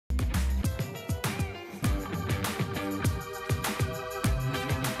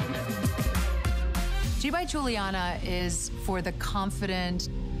Beauty by Juliana is for the confident,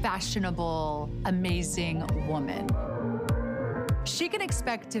 fashionable, amazing woman. She can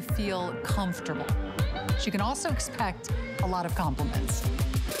expect to feel comfortable. She can also expect a lot of compliments.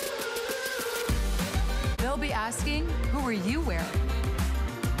 They'll be asking, who are you wearing?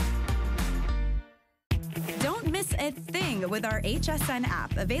 Don't miss a thing with our HSN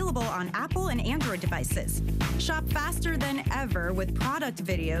app, available on Apple and Android devices. Shop faster than ever with product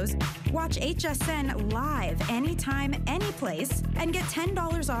videos. Watch HSN live anytime, anyplace, and get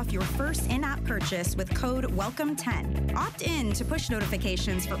 $10 off your first in-app purchase with code WELCOME10. Opt in to push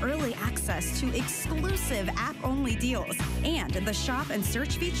notifications for early access to exclusive app-only deals. And the shop and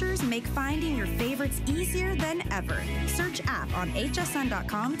search features make finding your favorites easier than ever. Search app on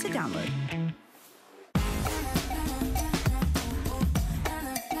hsn.com to download.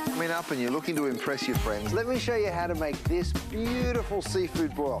 Coming up and you're looking to impress your friends, let me show you how to make this beautiful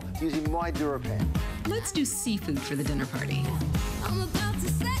seafood broil using my DuraPan. Let's do seafood for the dinner party. I'm about to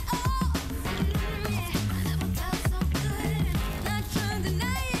set off. Never felt so good. Not trying to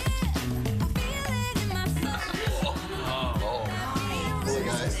deny it. I feel it in my soul. Hey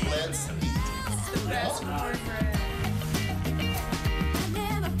guys, let's eat. It's the best boyfriend.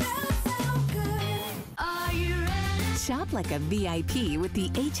 Shop like a VIP with the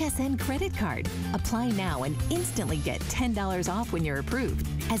HSN credit card. Apply now and instantly get $10 off when you're approved.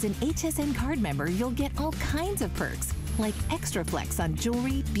 As an HSN card member, you'll get all kinds of perks, like extra flex on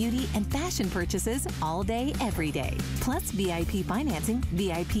jewelry, beauty, and fashion purchases all day, every day. Plus VIP financing,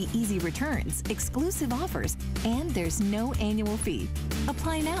 VIP easy returns, exclusive offers, and there's no annual fee.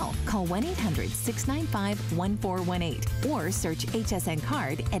 Apply now. Call 1-800-695-1418 or search HSN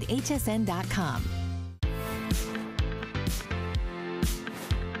card at hsn.com.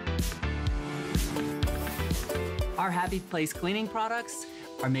 Our Happy Place cleaning products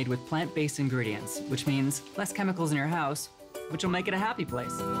are made with plant-based ingredients, which means less chemicals in your house, which will make it a happy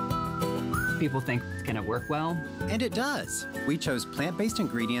place. People think, can it work well? And it does. We chose plant-based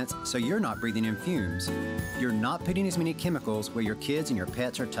ingredients so you're not breathing in fumes. You're not putting as many chemicals where your kids and your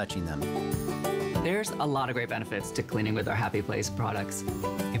pets are touching them. There's a lot of great benefits to cleaning with our Happy Place products.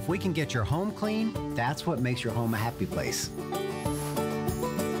 If we can get your home clean, that's what makes your home a happy place.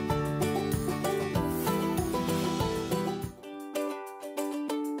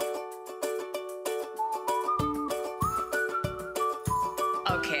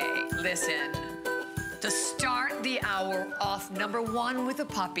 Okay, listen. To start the hour off, #1 with a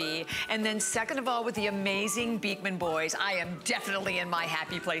puppy, and then second of all with the amazing Beekman boys, I am definitely in my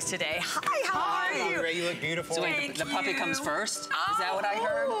happy place today. Hi, how are you? Great, you look beautiful. So wait, the puppy comes first? Is that what I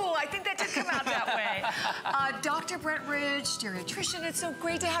heard? Oh, I think that did come out that way. Dr. Brent Ridge, geriatrician, it's so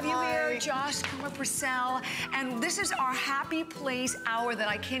great to have you here. Josh, Kilmer-Purcell, and this is our happy place hour that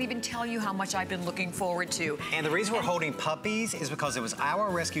I can't even tell you how much I've been looking forward to. And the reason we're holding puppies is because it was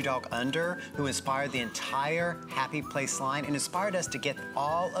our rescue dog, Under, who inspired the entire Happy Place line and inspired us to get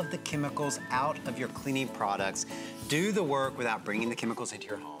all of the chemicals out of your cleaning products. Do the work without bringing the chemicals into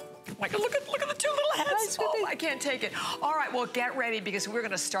your home. Oh my God, look at the two little heads. Oh, I can't take it. All right, well, get ready because we're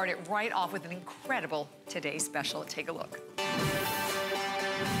gonna start it right off with an incredible today's special. Take a look.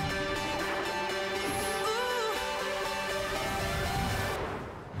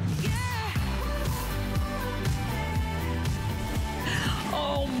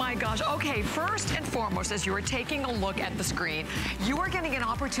 Oh my gosh. Okay, first and foremost, as you are taking a look at the screen, you are getting an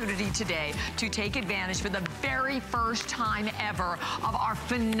opportunity today to take advantage for the very first time ever of our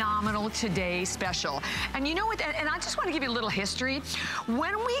phenomenal Today Special. And you know what, and I just want to give you a little history.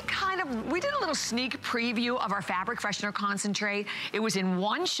 When we did a little sneak preview of our fabric freshener concentrate, it was in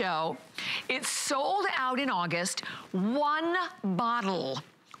one show. It sold out in August. One bottle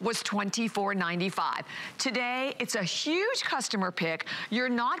was $24.95. Today, it's a huge customer pick. You're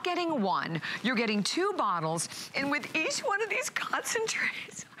not getting one, you're getting 2 bottles, and with each one of these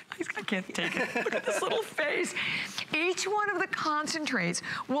concentrates, I can't take it. Look at this little face. Each one of the concentrates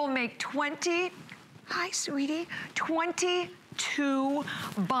will make 22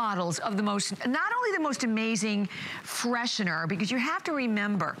 bottles of the most, not only the most amazing freshener, because you have to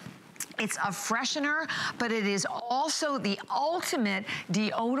remember, it's a freshener, but it is also the ultimate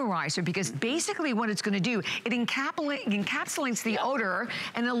deodorizer because basically what it's gonna do, it encapsulates the odor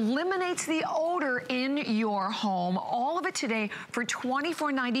and eliminates the odor in your home. All of it today for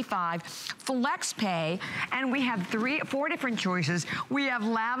 $24.95, flex pay, and we have 4 different choices. We have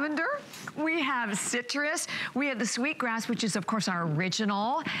lavender, we have citrus, we have the sweetgrass, which is of course our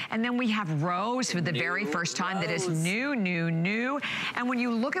original, and then we have rose for the very first time that is new. And when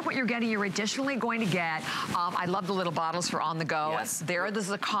you look at what you're getting you're additionally going to get, I love the little bottles for on the go. Yes. There's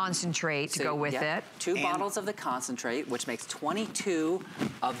a concentrate to go with it. 2 bottles of the concentrate, which makes 22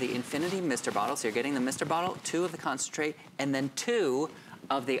 of the Infinity Mister bottle. So you're getting the Mister bottle, 2 of the concentrate, and then 2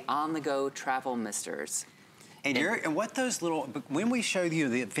 of the on-the-go travel misters. And what those little, when we show you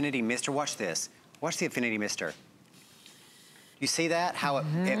the Infinity Mister, watch this. Watch the Infinity Mister. You see that? How it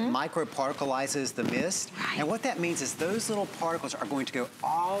microparticleizes the mist? Right. And what that means is those little particles are going to go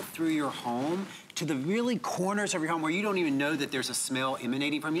all through your home to the really corners of your home where you don't even know that there's a smell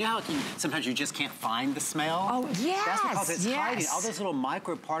emanating from you. You know how sometimes you just can't find the smell? Oh, yes. That's because it's hiding. All those little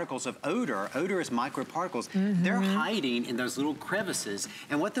microparticles of odor is microparticles, they're hiding in those little crevices.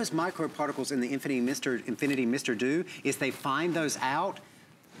 And what those microparticles in the Infinity Mister do is they find those out,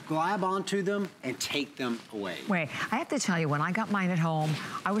 grab onto them, and take them away. Wait, I have to tell you, when I got mine at home,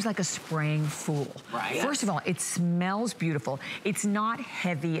 I was like a spraying fool. Right. First of all, it smells beautiful. It's not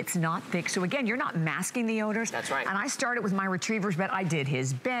heavy, it's not thick. So again, you're not masking the odors. That's right. And I started with my retriever's bed. I did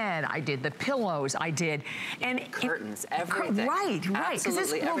his bed, I did the pillows, I did. And curtains, everything. Right. Because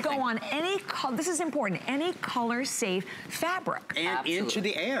this will everything. go on any color, this is important, any color safe fabric. And into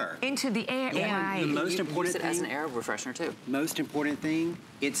the air. Into the air, right. The most important thing. Use it as an air refreshener too. Most important thing,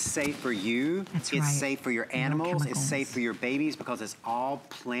 it's safe for you. That's it's safe for your animals. It's safe for your babies because it's all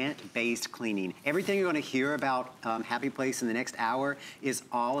plant-based cleaning. Everything you're going to hear about Happy Place in the next hour is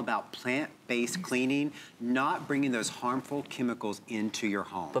all about plant-based cleaning, not bringing those harmful chemicals into your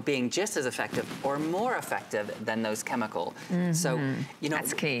home. But being just as effective or more effective than those chemicals. So, you know,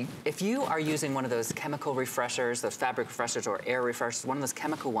 that's key. If you are using one of those chemical refreshers, those fabric refreshers or air refreshers, one of those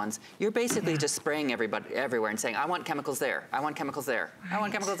chemical ones, you're basically just spraying everywhere and saying, I want chemicals there. I want chemicals there. I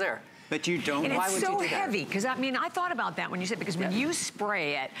want chemicals there. But you don't. And why it's would so you do that? heavy, because I mean, I thought about that when you said, because when you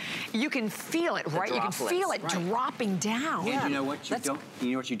spray it, you can feel it, right? You can feel it dropping down. And you know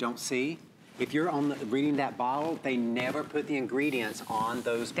what you don't see? If you're reading that bottle, they never put the ingredients on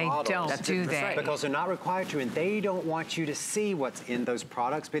those bottles. They don't, do they? Because they're not required to, and they don't want you to see what's in those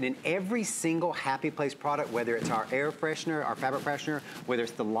products. But in every single Happy Place product, whether it's our air freshener, our fabric freshener, whether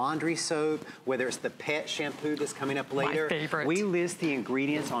it's the laundry soap, whether it's the pet shampoo that's coming up later, my favorite. We list the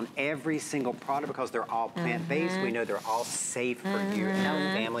ingredients on every single product because they're all plant-based. We know they're all safe for you and your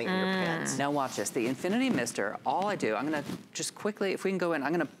family and your pets. Now watch this. The Infinity Mister, all I do, I'm going to just quickly, if we can go in,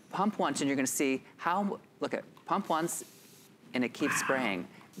 I'm going to pump once and you're going to see how, look at, pump once and it keeps spraying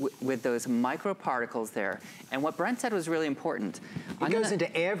with those microparticles there. And what Brent said was really important. It goes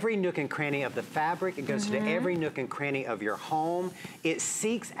into every nook and cranny of the fabric. It goes into every nook and cranny of your home. It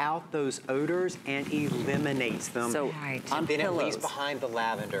seeks out those odors and eliminates them. So and then it leaves behind the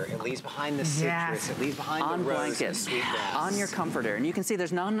lavender. It leaves behind the citrus. It leaves behind the rose and sweetgrass. On your comforter. And you can see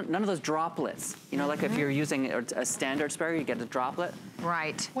there's none of those droplets. You know, like if you're using a standard sprayer, you get a droplet.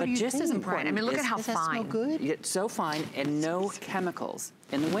 Right. But just as important, I mean, look at how does that fine. smell good? You get so fine and no chemicals.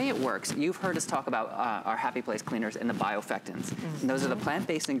 And the way it works, you've heard us talk about our Happy Place cleaners and the bioeffectants. And those are the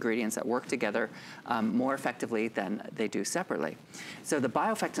plant-based ingredients that work together more effectively than they do separately. So the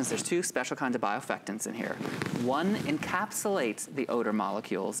bioeffectants, there's 2 special kinds of bioeffectants in here. One encapsulates the odor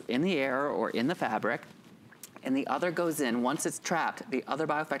molecules in the air or in the fabric, and the other goes in, once it's trapped, the other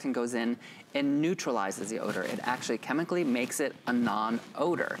bioeffectant goes in and neutralizes the odor. It actually chemically makes it a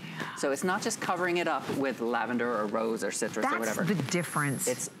non-odor. So it's not just covering it up with lavender or rose or citrus or whatever. That's the difference.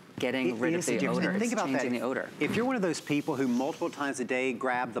 It's getting rid of the odor. Think about changing the odor. If you're one of those people who multiple times a day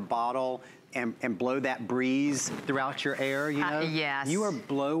grab the bottle and blow that breeze throughout your air, you know? Yes. You are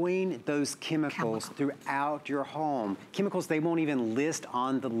blowing those chemicals throughout your home. Chemicals they won't even list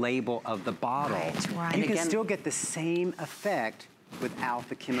on the label of the bottle. Right. And you can still get the same effect without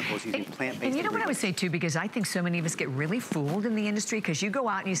the chemicals using plant-based And you know what I would say too, because I think so many of us get really fooled in the industry, because you go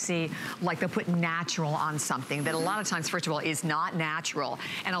out and you see, like they'll put natural on something that a lot of times, first of all, is not natural.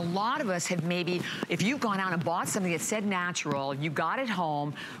 And a lot of us have maybe, if you've gone out and bought something that said natural, you got it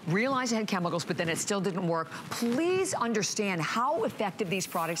home, realized it had chemicals, but then it still didn't work. Please understand how effective these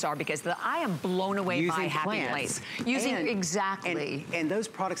products are, because I am blown away by Happy Place. Exactly. And those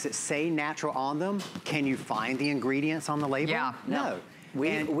products that say natural on them, can you find the ingredients on the label? Yeah. No.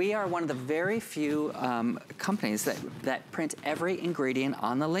 We are one of the very few companies that print every ingredient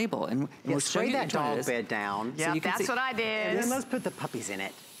on the label. And we'll show spray you that dog bed down. Yeah, that's what I did. And then let's put the puppies in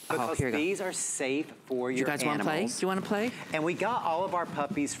it. Because here you go. these are safe for your You guys want to play? Do you want to play? And we got all of our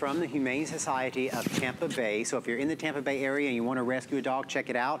puppies from the Humane Society of Tampa Bay. So if you're in the Tampa Bay area and you want to rescue a dog, check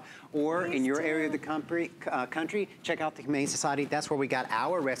it out. Or in your area of the country, check out the Humane Society. That's where we got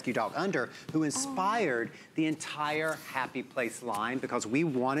our rescue dog Under, who inspired the entire Happy Place line because we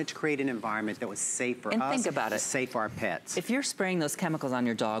wanted to create an environment that was safe for us. And think about it. Safe for our pets. If you're spraying those chemicals on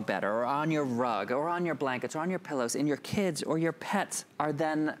your dog bed or on your rug or on your blankets or on your pillows and your kids or your pets are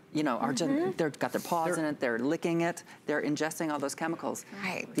then, you know, are just, they've got their paws in it, they're licking it, they're ingesting all those chemicals.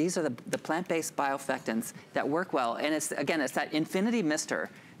 Right. These are the plant-based bioeffectants that work well. And it's, again, it's that infinity mister.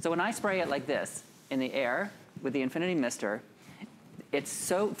 So when I spray it like this in the air with the infinity mister, it's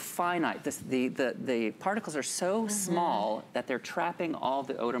so finite. The particles are so small that they're trapping all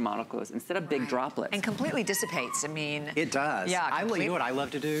the odor molecules instead of big droplets. And completely dissipates. I mean, It does. Yeah, you know what I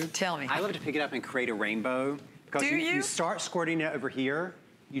love to do? Tell me. I love to pick it up and create a rainbow. Because you start squirting it over here.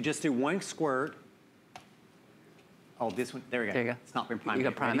 You just do one squirt. Oh, this one. There we go. There you go. It's not been primed. You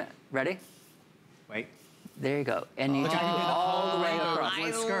got prime it. Ready? Wait. There you go. And you can do it all the way across.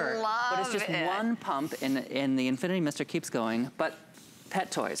 I skirt. But it's just one pump and the infinity mister keeps going. But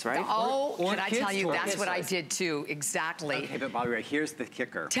pet toys, right? Oh, Or can I kids' tell you, toys. that's Kids' what I toys. did too, exactly. Okay, but Bobby, here's the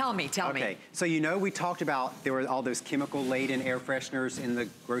kicker. Tell me. Okay, so you know we talked about there were all those chemical-laden air fresheners in the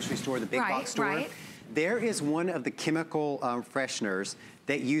grocery store, the big box store. Right. There is one of the chemical fresheners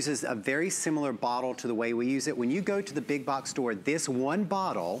that uses a very similar bottle to the way we use it. When you go to the big box store, this one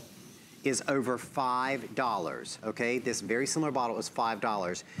bottle is over $5, okay? This very similar bottle is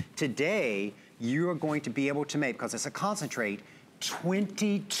 $5. Today, you are going to be able to make, because it's a concentrate,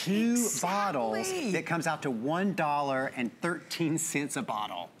 22 bottles that comes out to $1.13 a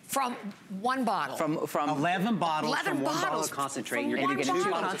bottle. From one bottle. From 11 bottles 11 from one bottle bottles of concentrate. from You're one going to get 2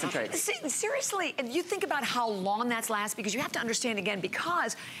 bottle. bottles of concentrate. Seriously, and you think about how long that's lasts, because you have to understand again,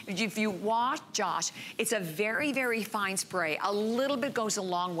 because if you watch Josh, it's a very, very fine spray. A little bit goes a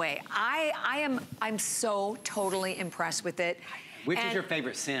long way. I'm so totally impressed with it. Which is your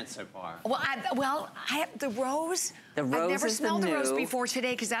favorite scent so far? Well, I have the rose. The rose I've never is the smelled the rose new. before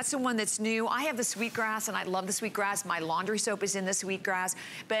today because that's the one that's new. I have the sweetgrass and I love the sweetgrass. My laundry soap is in the sweetgrass.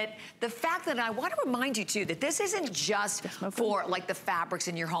 But the fact that I want to remind you too that this isn't just for like the fabrics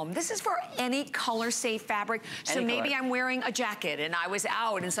in your home. This is for any color safe fabric. So Any maybe color. I'm wearing a jacket and I was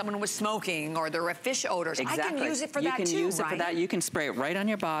out and someone was smoking or there are fish odors. Exactly. I can use it for that too, You can use it for right? that. You can spray it right on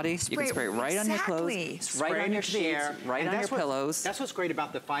your body. You can spray it right on your clothes, right on your sheets, right on your pillows. That's what's great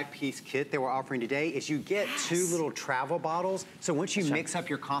about the 5-piece kit that we're offering today is you get 2 little travel bottles. So once you mix up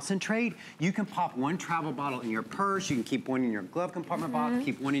your concentrate, you can pop 1 travel bottle in your purse, you can keep 1 in your glove compartment box,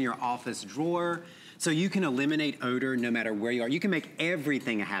 keep 1 in your office drawer. So you can eliminate odor no matter where you are. You can make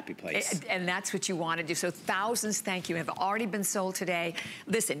everything a happy place. And that's what you want to do. So thousands, thank you, have already been sold today.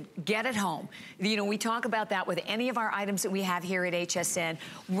 Listen, get it home. You know, we talk about that with any of our items that we have here at HSN.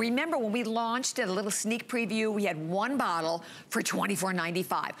 Remember when we launched a little sneak preview, we had 1 bottle for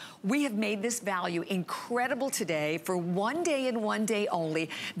 $24.95. We have made this value incredible today for 1 day and 1 day only.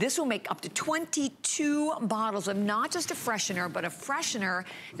 This will make up to 22 bottles of not just a freshener, but a freshener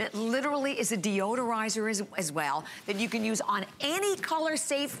that literally is a deodorizer as well, that you can use on any color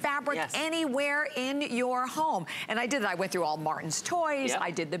safe fabric anywhere in your home. And I did it. I went through all Martin's toys. I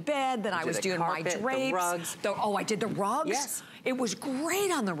did the bed. Then I was doing my drapes. The rugs. Oh, I did the rugs? Yes. It was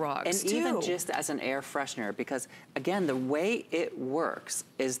great on the rugs, And even just as an air freshener, because again, the way it works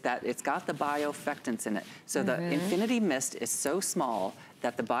is that it's got the bioeffectants in it. So the infinity mist is so small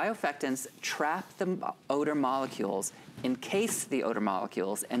that the bioeffectants trap the odor molecules, encase the odor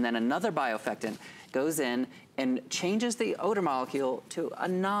molecules, and then another bioeffectant goes in and changes the odor molecule to a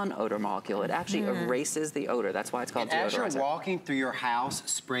non-odor molecule. It actually erases the odor. That's why it's called and deodorizer. as you're walking through your house,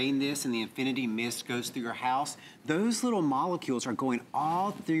 spraying this and the infinity mist goes through your house, those little molecules are going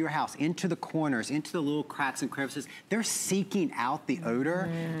all through your house, into the corners, into the little cracks and crevices. They're seeking out the odor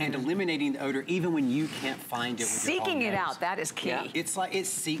and eliminating the odor even when you can't find it with your own Seeking it nose. out, that is key. Yeah. It's like it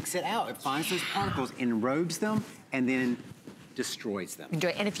seeks it out. It finds those particles, enrobes them, and then destroys them. Enjoy.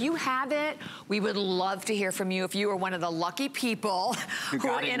 And if you have it, we would love to hear from you. If you are one of the lucky people who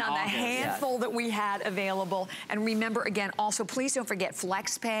are in on the handful that we had available. And remember, again, also, please don't forget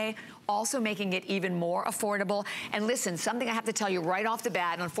FlexPay, also making it even more affordable. And listen, something I have to tell you right off the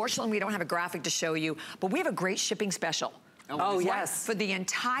bat, and unfortunately we don't have a graphic to show you, but we have a great shipping special. Oh, yes. For the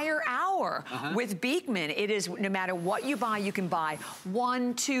entire hour with Beekman, it is no matter what you buy, you can buy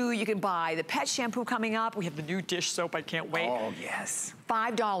 1, 2, you can buy the pet shampoo coming up. We have the new dish soap, I can't wait. Oh, yes.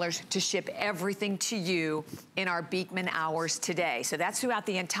 $5 to ship everything to you in our Beekman hours today. So that's throughout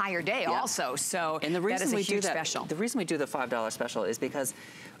the entire day also. So and the reason that is a we huge do that, special. The reason we do the $5 special is because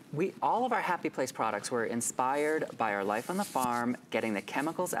all of our Happy Place products were inspired by our life on the farm, getting the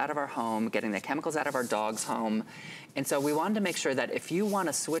chemicals out of our home, getting the chemicals out of our dog's home. And so we wanted to make sure that if you want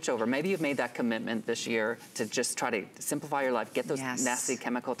to switch over, maybe you've made that commitment this year to just try to simplify your life, get those nasty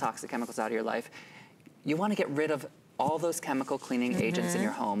toxic chemicals out of your life. You want to get rid of all those chemical cleaning agents in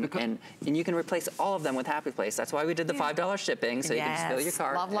your home, and you can replace all of them with Happy Place. That's why we did the $5 shipping, so you can just fill your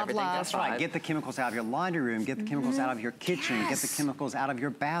cart. Love, love, love. That's right. Get the chemicals out of your laundry room, get the chemicals out of your kitchen, get the chemicals out of your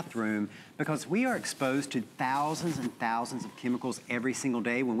bathroom, because we are exposed to thousands and thousands of chemicals every single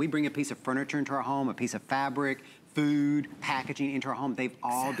day. When we bring a piece of furniture into our home, a piece of fabric, food, packaging into our home, they've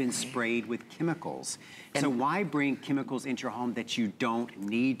all been sprayed with chemicals. And so why bring chemicals into your home that you don't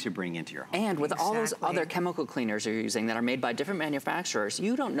need to bring into your home? And with all those other chemical cleaners you're using that are made by different manufacturers,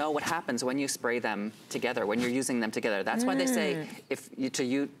 you don't know what happens when you spray them together, when you're using them together. That's why they say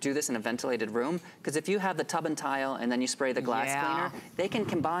you do this in a ventilated room, because if you have the tub and tile and then you spray the glass cleaner, they can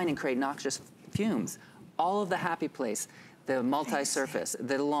combine and create noxious fumes. All of the Happy Place, the multi-surface,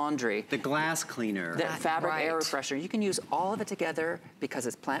 the laundry, the glass cleaner, the fabric air refresher. You can use all of it together because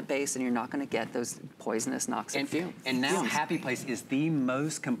it's plant-based and you're not going to get those poisonous noxious fumes. And now Happy Place is the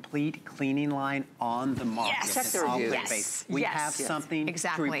most complete cleaning line on the market. Yes. Check the reviews. We have something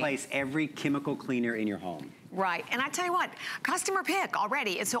to replace every chemical cleaner in your home. Right, and I tell you what, customer pick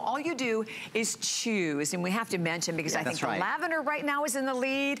already. And so all you do is choose, and we have to mention, because I think the lavender right now is in the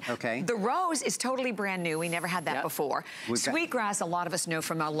lead. Okay. The rose is totally brand new. We never had that before. Sweetgrass, a lot of us know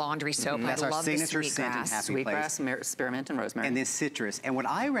from our laundry soap. That's I our love signature scent in Happy Place. Sweetgrass, spearmint, and rosemary. And then citrus. And what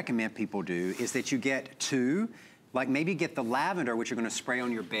I recommend people do is that you get two. Like maybe get the lavender, which you're going to spray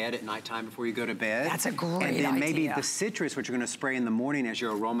on your bed at nighttime before you go to bed. That's a great idea. And then maybe the citrus, which you're going to spray in the morning as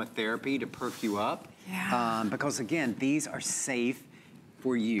your aromatherapy to perk you up. Yeah. Because again, these are safe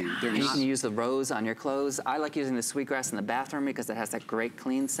for you. And you can use the rose on your clothes. I like using the sweetgrass in the bathroom because it has that great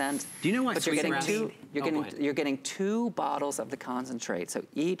clean scent. Do you know what sweetgrass? You're getting 2 bottles of the concentrate. So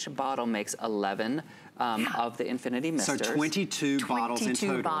each bottle makes 11 of the Infinity Misters. So 22 bottles in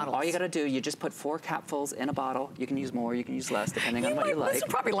total. All you got to do, you just put 4 capfuls in a bottle. You can use more, you can use less, depending on what you like. This will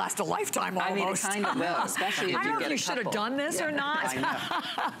probably last a lifetime almost. I mean, it kind of will, especially if you get a couple. I don't know if you should have done this or not. I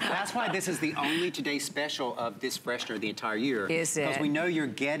know. That's why this is the only Today special of this freshener the entire year. Is it? Because we know you're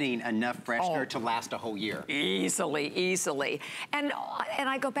getting enough freshener to last a whole year. Easily, easily. And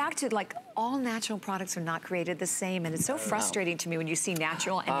I go back to, like, all natural products are not created the same, and it's so frustrating to me when you see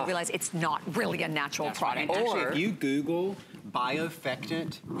natural and you realize it's not really a natural product. Actually, if you Google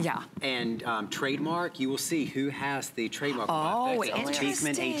biofectant and trademark, you will see who has the trademark. Oh,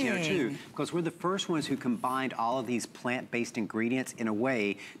 interesting. Beekman 1802, because we're the first ones who combined all of these plant-based ingredients in a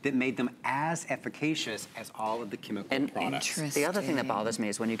way that made them as efficacious as all of the chemical products. The other thing that bothers me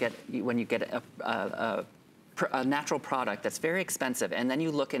is when you get a natural product that's very expensive, and then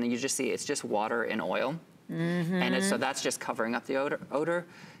you look in and you just see it's just water and oil, and so that's just covering up the odor.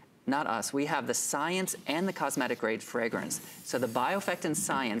 Not us. We have the science and the cosmetic grade fragrance. So the biofectant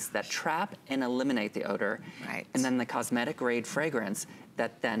science that trap and eliminate the odor, and then the cosmetic grade fragrance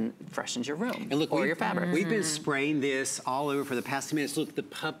that then freshens your room or your fabric. We've been spraying this all over for the past 2 minutes. Look, the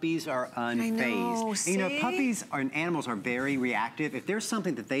puppies are unfazed. And, you know, puppies and animals are very reactive. If there's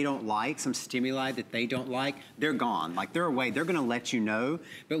something that they don't like, some stimuli that they don't like, they're gone. Like, they're away. They're going to let you know.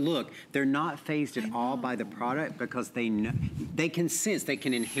 But look, they're not fazed at all by the product because they know, they can sense, they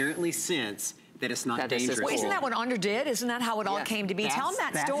can inherently sense that it's not dangerous. Well, isn't that what Under did? Isn't that how it all came to be? Tell them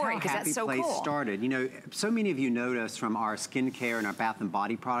that story, because that's so cool. Happy Place started. You know, so many of you know us from our skincare and our bath and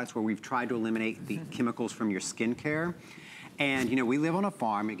body products where we've tried to eliminate the chemicals from your skincare. And, you know, we live on a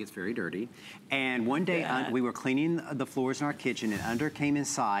farm. It gets very dirty. And one day we were cleaning the floors in our kitchen, and Under came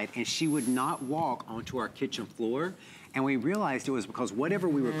inside, and she would not walk onto our kitchen floor. And we realized it was because whatever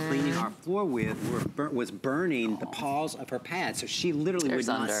we were cleaning our floor with was burning the paws of her pad. So she literally would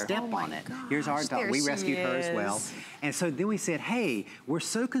not step on it. Here's our dog. We rescued her as well. And so then we said, hey, we're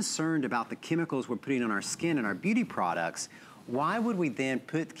so concerned about the chemicals we're putting on our skin and our beauty products. Why would we then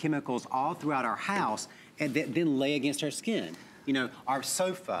put chemicals all throughout our house and then lay against our skin? You know, our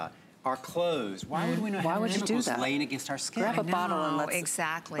sofa, our clothes. Why would we not have chemicals laying against our skin? Grab a bottle and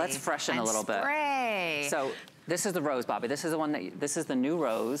let's freshen a little bit. So this is the rose, Bobby. This is the one that, this is the new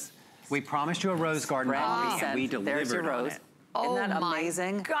rose. We promised you a rose garden, Bobby, and we delivered. There's your rose. Isn't that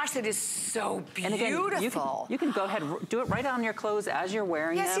amazing? My gosh, that is so beautiful. And again, you can go ahead, do it right on your clothes as you're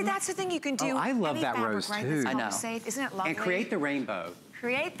wearing them. Yeah, see, that's the thing you can do. Oh, I love that rose too. I know. Safe. Isn't it lovely? And create the rainbow.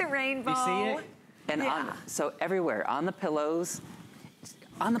 Create the rainbow. You see it? And so everywhere, on the pillows,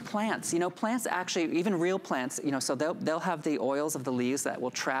 On the plants, you know, plants actually, even real plants, you know, so they'll have the oils of the leaves that will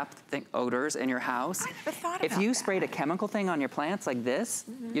trap odors in your house. I never thought if about you that. sprayed a chemical thing on your plants like this,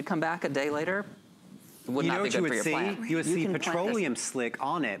 you'd come back a day later, it would not be good for your plant. You would see can plant this. petroleum slick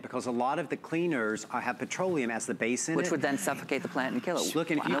on it because a lot of the cleaners have petroleum as the base in it. Which would then suffocate the plant and kill it.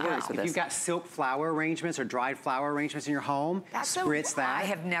 Look, and Wow. if you've got silk flower arrangements or dried flower arrangements in your home, spritz that. I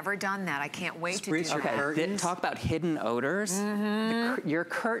have never done that. I can't wait to do Spritz your that. curtains. Talk about hidden odors. Your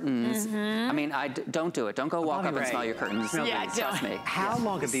curtains, I mean, don't do it. Don't go walk up and smell your curtains. Yeah, Trust me. How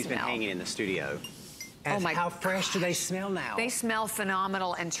long have these been hanging in the studio? And how fresh do they smell now? They smell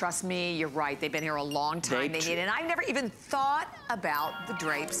phenomenal, and trust me, you're right. They've been here a long time. They need it. And I never even thought about the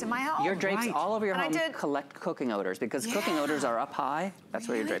drapes in my home. Your drapes all over your And home collect cooking odors because cooking odors are up high. That's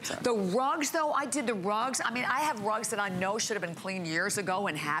where your drapes are. The rugs, though, I did the rugs. I mean, I have rugs that I know should have been cleaned years ago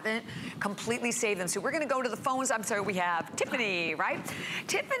and haven't. Completely saved them. So we're going to go to the phones. I'm sorry, we have Tiffany, right?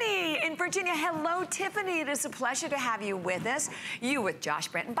 Tiffany in Virginia. Hello, Tiffany. It is a pleasure to have you with us. You with Josh,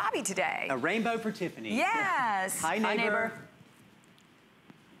 Brent, and Bobby today. A rainbow for Tiffany. Yes. Hi, neighbor.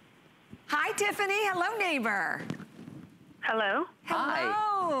 Hi, Tiffany. Hello, neighbor. Hello.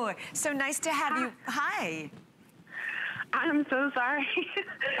 Hello. So nice to have you. Hi. I'm so sorry.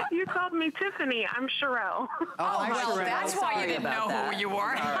 You called me Tiffany. I'm Sherelle. Oh, well, that's why you didn't know who you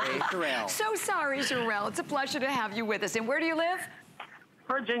were. Sorry, Sherelle. So sorry, Sherelle. It's a pleasure to have you with us. And where do you live?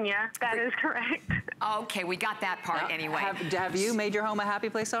 Virginia. That is correct. Okay, we got that part anyway. Have you made your home a happy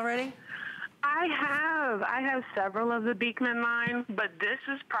place already? I have several of the Beekman line, but this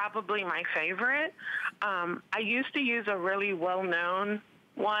is probably my favorite. I used to use a really well-known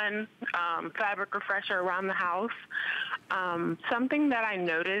one, fabric refresher around the house. Something that I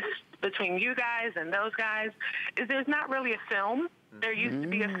noticed between you guys and those guys is there's not really a film. There used to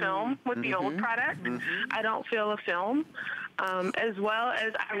be a film with the old product. I don't feel a film. As well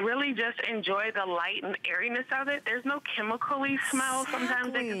as I really just enjoy the light and airiness of it. There's no chemical-y smell.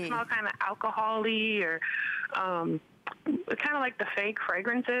 Sometimes they can smell kind of alcohol-y or kind of like the fake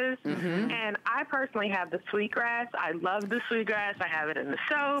fragrances. And I personally have the sweetgrass. I love the sweetgrass. I have it in the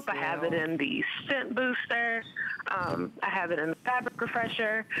soap. I have it in the scent booster. I have it in the fabric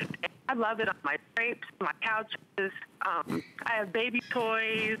refresher. I love it on my drapes, my couches. I have baby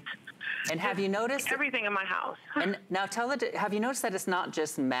toys. And have you noticed everything in my house? And now have you noticed that it's not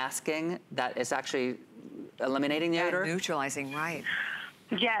just masking, that it's actually eliminating the odor? Neutralizing, right.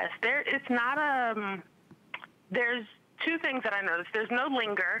 Yes, it's not there's two things that I noticed. There's no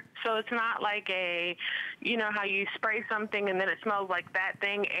linger, so it's not like you know how you spray something and then it smells like that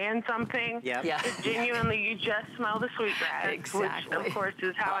thing and something. Yep. Yeah. It's genuinely, you just smell the sweetgrass, Exactly. which of course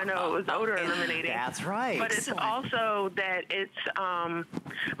is how I know it was odor eliminating. That's right. But it's also that it's,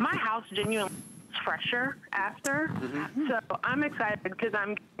 my house genuinely is fresher after. So I'm excited because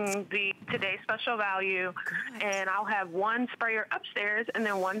I'm getting the Today Special Value, and I'll have one sprayer upstairs and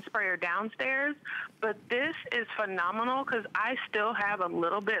then one sprayer downstairs. But this is phenomenal because I still have a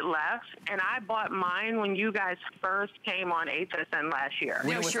little bit left, and I bought mine when you guys first came on HSN last year.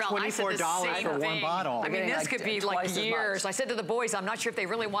 You know, Sherelle, I said the same for one thing. bottle. I mean, this like could be twice like as years. much. I said to the boys, I'm not sure if they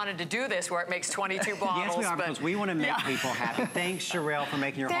really wanted to do this where it makes 22 bottles. Yes, we are, but because we want to make people happy. Thanks, Sherelle, for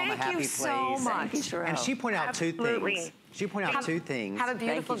making your home a happy place. Thank you so much. Thank you, Sherelle. And she pointed out two things. She pointed out two things. Have a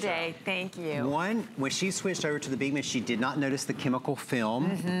beautiful Thank you, day. Thank you. One, when she switched over to the Beekman, she did not notice the chemical film,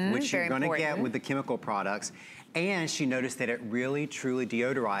 which you're going to get with the chemical products. And she noticed that it really, truly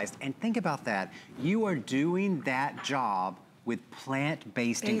deodorized. And think about that. You are doing that job with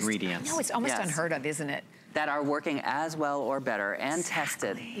plant-based ingredients. No, it's almost unheard of, isn't it? That are working as well or better and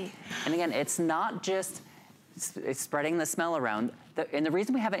tested. And again, it's not just it's spreading the smell around. And the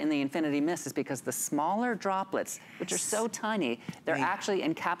reason we have it in the Infinity Mist is because the smaller droplets, which are so tiny, they're actually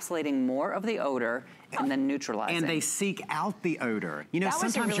encapsulating more of the odor and then neutralizing. And they seek out the odor. You know,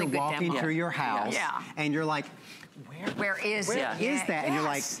 sometimes you're walking through your house and you're like, where is that? And you're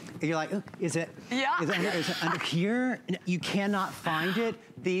like, is it under here? You cannot find it.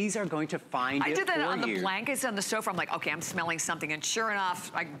 These are going to find it for you. I did that on the blankets on the sofa. I'm like, okay, I'm smelling something. And sure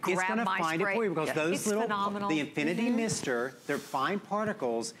enough, I grabbed my spray. It's going to find it for you because those little, phenomenal. The Infinity Mister, they're fine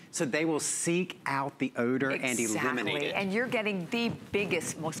particles, so they will seek out the odor and eliminate it. And you're getting the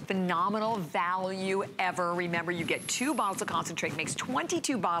biggest, most phenomenal value ever. Remember, you get 2 bottles of concentrate, makes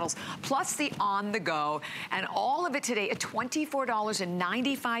 22 bottles, plus the on-the-go. And all of it today at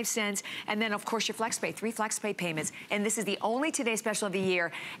 $24.95. And then, of course, your FlexPay, 3 FlexPay payments. And this is the only Today Special of the year.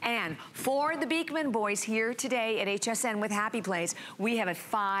 And for the Beekman boys here today at HSN with Happy Place, we have a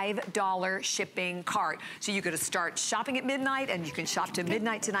 $5 shipping cart. So you could start shopping at midnight and you can shop to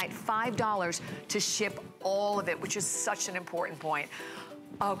midnight tonight, $5 to ship all of it, which is such an important point.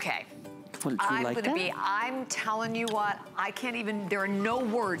 Okay. Would I'm telling you what, I can't even, there are no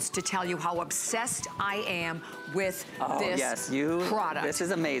words to tell you how obsessed I am with this product. This is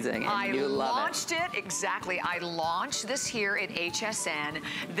amazing, and you love it. I launched it, exactly. I launched this here at HSN.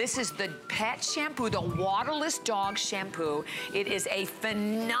 This is the pet shampoo, the waterless dog shampoo. It is a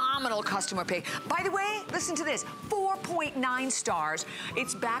phenomenal customer pick. By the way, listen to this, 4.9 stars.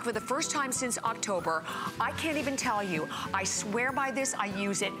 It's back for the first time since October. I can't even tell you. I swear by this, I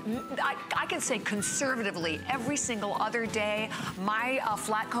use it, I can say conservatively every single other day. My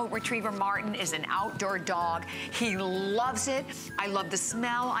flat coat retriever Martin is an outdoor dog. He loves it. I love the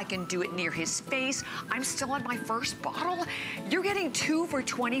smell. I can do it near his face. I'm still on my first bottle. You're getting 2 for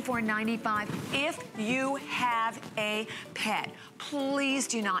 $24.95 if you have a pet. Please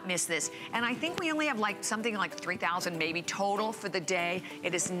do not miss this. And I think we only have like something like 3,000 maybe total for the day.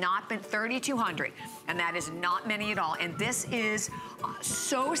 It has not been 3,200, and that is not many at all. And this is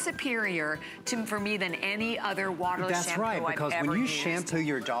so superior for me than any other waterless shampoo I've ever used. That's right, because when you shampoo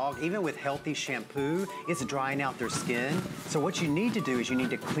your dog, even with healthy shampoo, it's drying out their skin. So what you need to do is you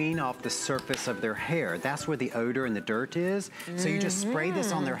need to clean off the surface of their hair. That's where the odor and the dirt is. So you just spray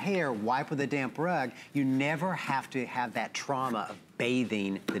this on their hair, wipe with a damp rug. You never have to have that trauma of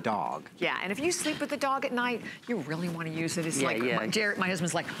bathing the dog. Yeah, and if you sleep with the dog at night, you really want to use it. It's Jared, my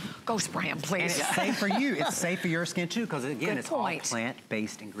husband's like, go spray him, please. And it's safe for you. It's safe for your skin too, because again, it's all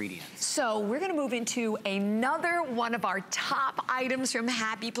plant-based ingredients. So we're going to move into another one of our top items from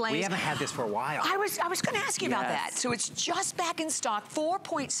Happy Place. We haven't had this for a while. I was going to ask you about that. So it's just back in stock,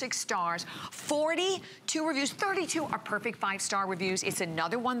 4.6 stars, 42 reviews, 32 are perfect 5-star reviews. It's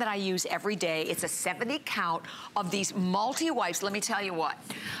another one that I use every day. It's a 70 count of these multi-wipes. Let me tell you what,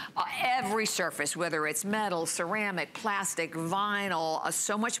 every surface, whether it's metal, ceramic, plastic, vinyl,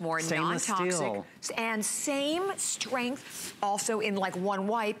 so much more, non-toxic, and same strength also in like one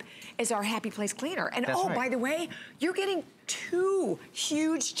wipe as our Happy Place cleaner. And by the way, you're getting 2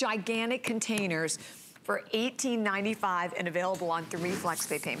 huge, gigantic containers for $18.95 and available on 3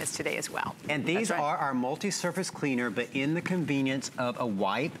 FlexPay payments today as well. And these are our multi-surface cleaner, but in the convenience of a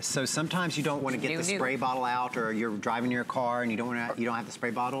wipe. So sometimes you don't want to get the spray bottle out, or you're driving your car and you don't have the spray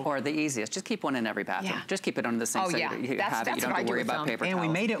bottle. Or the easiest, just keep one in every bathroom. Yeah. Just keep it under the sink so you have it. You don't have to worry about paper towels. And we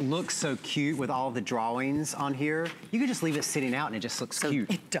made it look so cute with all the drawings on here. You could just leave it sitting out and it just looks cute.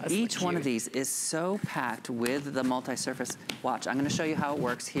 It does. Each one of these is so packed with the multi-surface. Watch, I'm going to show you how it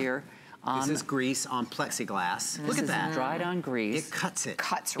works here. This is grease on plexiglass. Look at that. Dried on grease. It cuts it.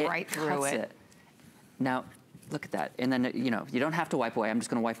 Cuts right through it. Now, look at that. And then, you know, you don't have to wipe away. I'm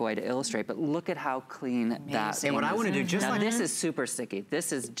just going to wipe away to illustrate, but look at how clean that is. And what I want to do, just like this is super sticky.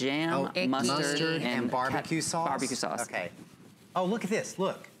 This is jam, mustard, and barbecue sauce. Barbecue sauce. Okay. Oh, look at this.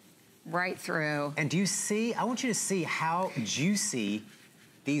 Look. Right through. And do you see? I want you to see how juicy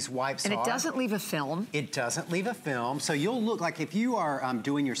these wipes are. And it doesn't leave a film. It doesn't leave a film. So you'll look like if you are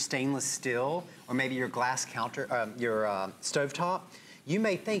doing your stainless steel or maybe your glass counter, your stovetop, you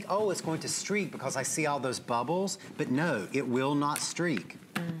may think, oh, it's going to streak because I see all those bubbles. But no, it will not streak.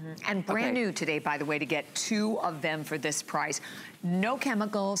 And brand new today, by the way, to get 2 of them for this price. No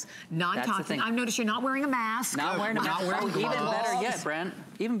chemicals, non-toxic. I've noticed you're not wearing a mask. Not wearing a mask. Even better yet, Brent.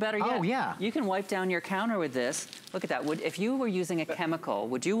 Even better yet. Oh, yeah. You can wipe down your counter with this. Look at that. If you were using a chemical,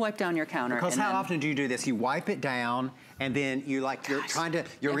 would you wipe down your counter? Because how often do you do this? You wipe it down, and then you're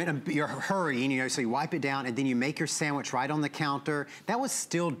hurrying, you know, so you wipe it down, and then you make your sandwich right on the counter. That was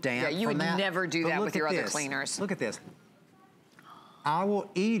still damp. Yeah, you would never do that with your other cleaners. Look at this. I will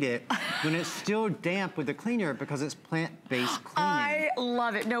eat it when it's still damp with the cleaner because it's plant-based cleaning. I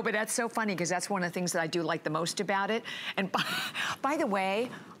love it. No, but that's so funny because that's one of the things that I do like the most about it. And by the way,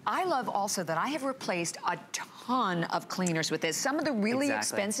 I love also that I have replaced a ton of cleaners with this. Some of the really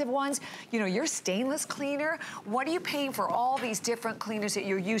expensive ones, you know, your stainless cleaner, what are you paying for all these different cleaners that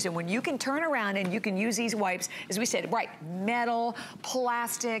you're using when you can turn around and you can use these wipes, as we said, metal,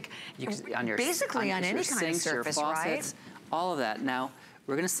 plastic, basically on any kind of surface, right? All of that. Now,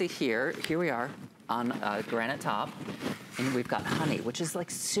 we're gonna see here we are on a granite top, and we've got honey, which is like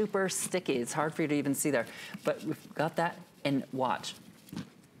super sticky. It's hard for you to even see there, but we've got that, and watch.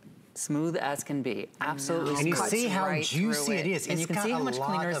 Smooth as can be, absolutely. And you see how juicy it is. And you can see how much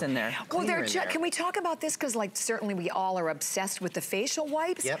cleaner's in there. Well, can we talk about this? Because like certainly we all are obsessed with the facial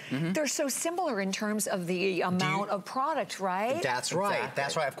wipes. Yep. They're so similar in terms of the amount of product, right? That's right.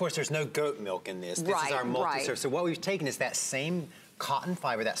 That's right. Of course, there's no goat milk in this. This is our multi-surface. So what we've taken is that same cotton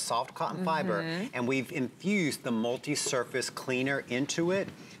fiber, that soft cotton fiber, and we've infused the multi-surface cleaner into it.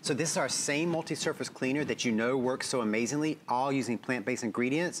 So this is our same multi-surface cleaner that you know works so amazingly, all using plant-based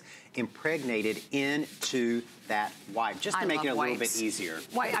ingredients, impregnated into that wipe, just to make it a little bit easier.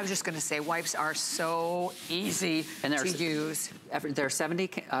 I was just gonna say, wipes are so easy to use. There are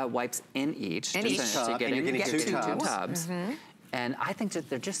 70 wipes in each. In each tub, and you're getting two tubs. And I think that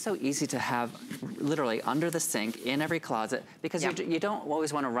they're just so easy to have literally under the sink, in every closet, because you don't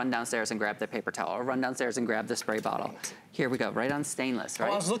always want to run downstairs and grab the paper towel or run downstairs and grab the spray bottle. Here we go, right on stainless, right?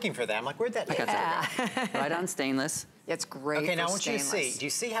 Oh, I was looking for that. I'm like, where'd that go? Right on stainless. It's great. Okay, now I want you to see. Do you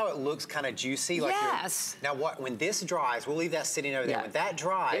see how it looks kind of juicy? Like yes. Now, when this dries, we'll leave that sitting over there. When that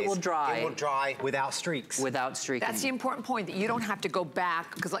dries, it will dry. It will dry without streaks. Without streaking. That's the important point, that you don't have to go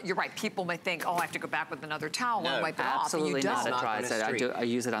back, because you're right, people may think, oh, I have to go back with another towel and wipe it off. Absolutely not. I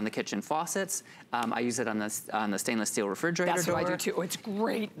use it on the kitchen faucets. I use it on the stainless steel refrigerator door. That's what I do too. It's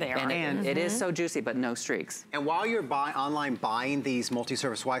great there. And it is so juicy, but no streaks. And while you're online buying these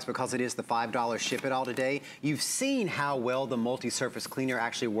multi-surface wipes, because it is the $5 ship it all today, you've seen how well the multi-surface cleaner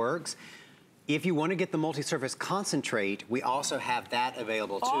actually works. If you want to get the multi-surface concentrate, we also have that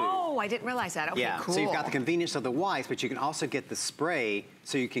available too. Oh, I didn't realize that. Okay, cool. So you've got the convenience of the wipes, but you can also get the spray,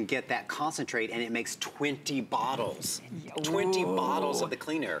 so you can get that concentrate, and it makes 20 bottles. 20 bottles of the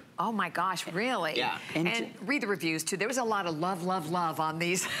cleaner. Oh my gosh, really? Yeah. And read the reviews too. There was a lot of love on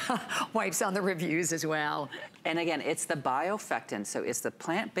these wipes on the reviews as well. And again, it's the biofectants, so it's the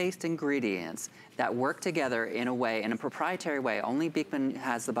plant-based ingredients that work together in a way, in a proprietary way. Only Beekman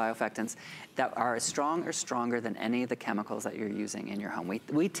has the biofectants that are as strong or stronger than any of the chemicals that you're using in your home.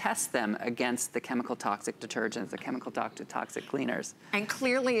 We test them against the chemical toxic detergents, the chemical toxic cleaners. And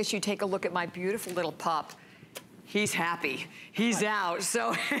clearly, as you take a look at my beautiful little pup, he's happy. He's out.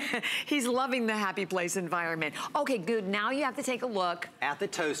 So he's loving the happy place environment. Okay, good. Now you have to take a look at the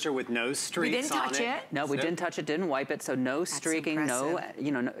toaster with no streaks on it. We didn't touch it. No, we didn't touch it, didn't wipe it, so no streaking,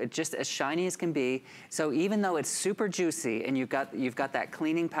 just as shiny as can be. So even though it's super juicy and you've got that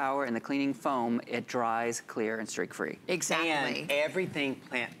cleaning power and the cleaning foam, it dries clear and streak-free. Exactly. And everything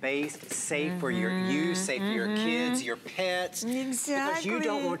plant-based, safe for your use, safe for your kids, your pets. Exactly. Because you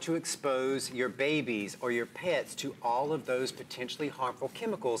don't want to expose your babies or your pets to all of those potentially harmful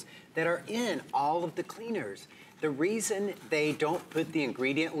chemicals that are in all of the cleaners. The reason they don't put the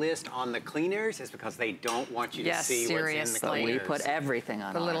ingredient list on the cleaners is because they don't want you to see what's in the cleaners. We put everything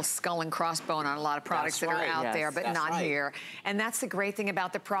on the little skull and crossbone on a lot of products that are out there, but not here. And that's the great thing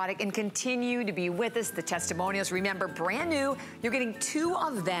about the product. And continue to be with us, the testimonials. Remember, brand new, you're getting 2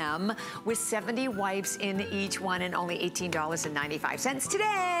 of them with 70 wipes in each one and only $18.95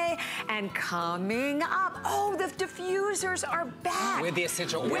 today. And coming up, oh, the diffusers are back. With the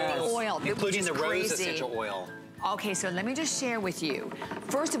essential oils. With the oil. Including the rose essential oil. Okay, so let me just share with you.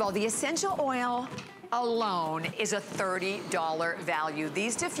 First of all, the essential oil alone is a $30 value.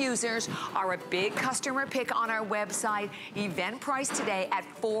 These diffusers are a big customer pick on our website. Event price today at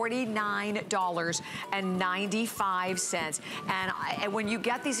 $49.95. And when you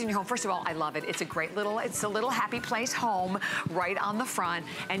get these in your home, first of all, I love it. It's a great little, it's a little happy place home right on the front.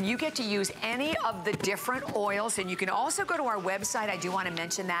 And you get to use any of the different oils. And you can also go to our website, I do want to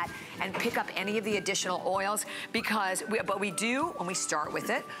mention that, and pick up any of the additional oils, because we do, when we start with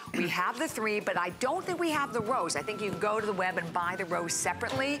it, we have the 3, but I don't think we have the rose. I think you can go to the web and buy the rose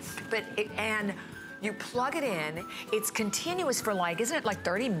separately, and you plug it in. It's continuous for isn't it like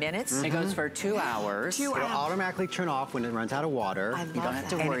 30 minutes? It goes for 2 hours. It'll automatically turn off when it runs out of water. You don't have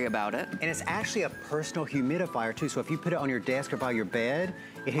to worry about it. And it's actually a personal humidifier too. So if you put it on your desk or by your bed,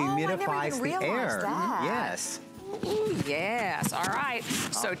 it humidifies the air. Yes. Ooh, yes. All right.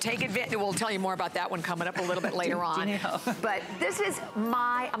 So take advantage. We'll tell you more about that one coming up a little bit later on. But this is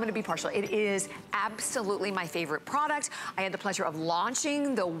I'm going to be partial. It is absolutely my favorite product. I had the pleasure of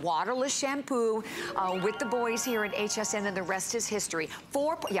launching the waterless shampoo with the boys here at HSN, and the rest is history.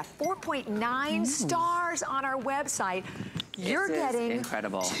 4.9 stars on our website. You're getting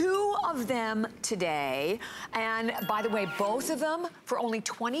incredible. 2 of them today. And by the way, both of them for only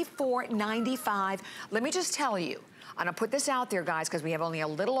 $24.95. Let me just tell you, I'm gonna put this out there, guys, because we have only a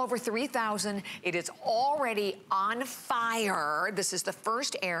little over 3,000. It is already on fire. This is the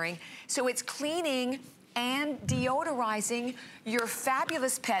first airing. So it's cleaning and deodorizing your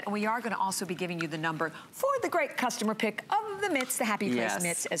fabulous pet. And we are going to also be giving you the number for the great customer pick of the mitts, the Happy Place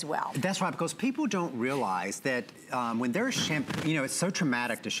mitts as well. That's right, because people don't realize that when they're shampoo, you know, it's so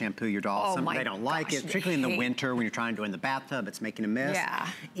traumatic to shampoo your dog. They don't like it, particularly in the winter when you're trying to do it in the bathtub, it's making a mess. Yeah.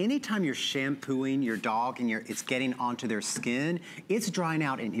 Anytime you're shampooing your dog and it's getting onto their skin, it's drying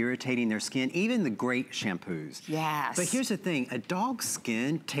out and irritating their skin, even the great shampoos. Yes. But here's the thing, a dog's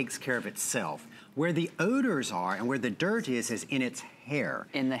skin takes care of itself. Where the odors are and where the dirt is in its hair.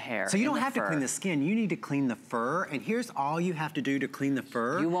 In the hair. So you don't have to clean the skin, you need to clean the fur, and here's all you have to do to clean the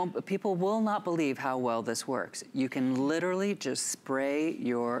fur. People will not believe how well this works. You can literally just spray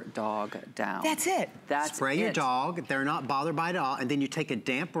your dog down. That's it. Spray your dog, they're not bothered by it at all, and then you take a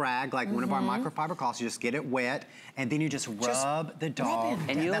damp rag, like one of our microfiber cloths, you just get it wet, and then you just rub the dog.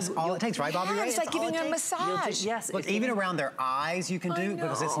 And that's all it takes, right, Bobby? It's like giving a massage. Look, even around their eyes you can do,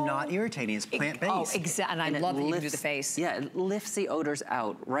 because it's not irritating, it's plant-based. Oh, exactly, and I love that you can do the face. Yeah, it lifts the odors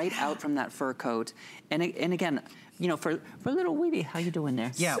out, right out from that fur coat. And again, you know, for little Weedy, how you doing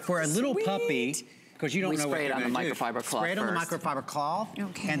there? Yeah, for a little puppy, because you don't know what spray it on the microfiber cloth. Spray it on the microfiber cloth,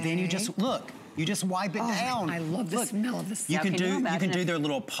 and then you just you just wipe it down. I love the smell of this. You can do their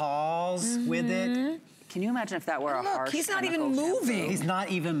little paws with it. Can you imagine if that were a harsh he's not even moving. He's not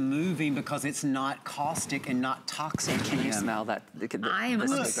even moving because it's not caustic and not toxic. Can you smell that? I am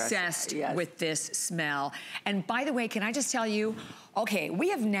obsessed with this smell. And by the way, can I just tell you, okay, we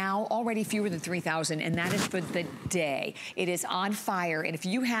have now already fewer than 3,000, and that is for the day. It is on fire, and if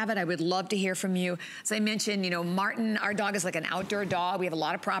you have it, I would love to hear from you. As I mentioned, you know, Martin, our dog is like an outdoor dog. We have a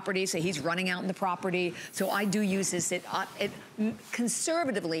lot of property, so he's running out in the property. So I do use this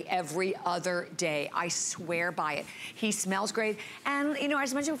conservatively every other day. I swear by it. He smells great. And, you know,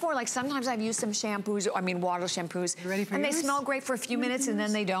 as I mentioned before, like sometimes I've used some shampoos, water shampoos, and they smell great for a few minutes and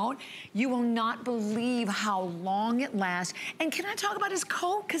then they don't. You will not believe how long it lasts. And can I talk about his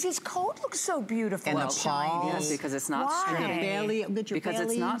coat? Because his coat looks so beautiful and shiny. Yes, because it's not stripping. Because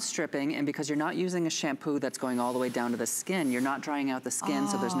it's not stripping, and because you're not using a shampoo that's going all the way down to the skin. You're not drying out the skin,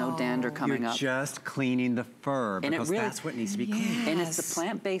 so there's no dander coming up. You're just cleaning the fur, because that's what needs to be cleaned. And it's the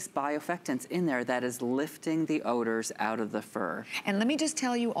plant-based bioeffectants in there that is lifting the odors out of the fur. And let me just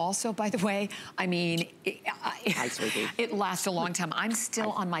tell you also, by the way, I mean, it lasts a long time. I'm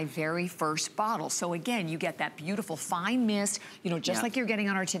still on my very first bottle. So again, you get that beautiful fine mist, you know, just like you're getting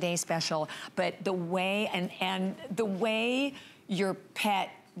on our Today Special, but the way, and the way your pet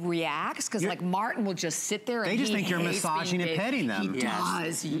reacts, because like Martin will just sit there and they just think you're massaging and petting them. He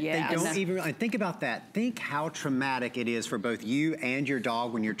does, yes. They don't even think about that. Think how traumatic it is for both you and your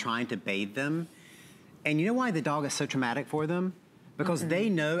dog when you're trying to bathe them. And you know why the dog is so traumatic for them? Because they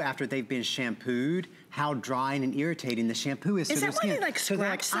know after they've been shampooed how drying and irritating the shampoo is to their skin. Is that why they like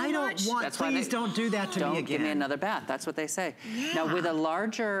scratch so much? I don't want, please don't do that to me again. Don't give me another bath, that's what they say. Yeah. Now with a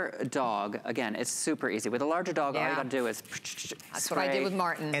larger dog, again, it's super easy. With a larger dog, all you gotta do is that's what I did with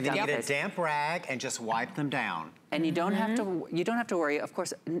Martin. And then get a damp rag and just wipe them down. And you don't have to worry, of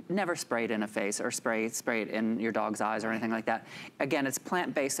course, never spray it in a face or spray it in your dog's eyes or anything like that. Again, it's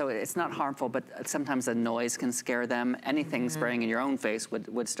plant-based, so it's not harmful, but sometimes the noise can scare them. Anything spraying in your own face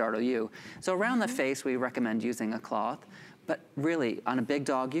would startle you. So around the face, we recommend using a cloth. But really, on a big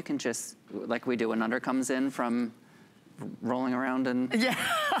dog, you can just, like we do when Under comes in from rolling around and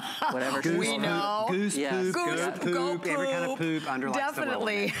whatever. We know. Goose poop, every kind of poop under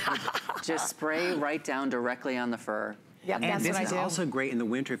Definitely. Just spray right down directly on the fur. Yeah, and this is also great in the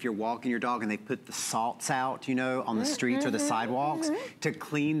winter if you're walking your dog and they put the salts out, you know, on the streets or the sidewalks to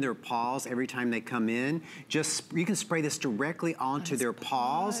clean their paws every time they come in. You can spray this directly onto their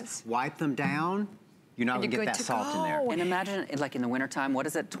paws, wipe them down. You're not going to get that salt in there. And imagine, like in the wintertime, what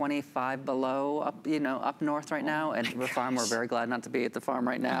is it, 25 below up, you know, up north right now? And the farm, we're very glad not to be at the farm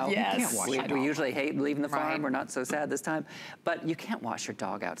right now. Yes. You can't wash your dog. We usually hate leaving the farm. We're not so sad this time. But you can't wash your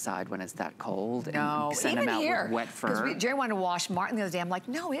dog outside when it's that cold. No, and send even him out here, with wet fur. Jerry wanted to wash Martin the other day. I'm like,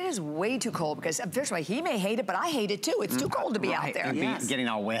 no, it is way too cold, because first of all, he may hate it, but I hate it too. It's too cold to be out there. And getting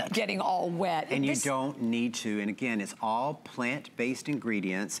all wet. Getting all wet. And you don't need to. And again, it's all plant-based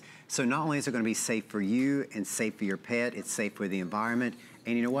ingredients. So not only is it going to be safe for you and safe for your pet, it's safe for the environment.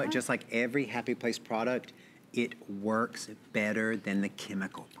 And you know what? Just like every Happy Place product, it works better than the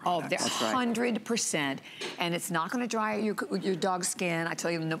chemical products. Oh, they're 100%. And it's not going to dry out your dog's skin. I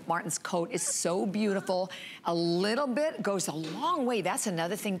tell you, Martin's coat is so beautiful. A little bit goes a long way. That's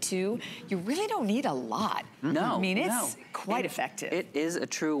another thing, too. You really don't need a lot. No, I mean, it's quite effective. It is a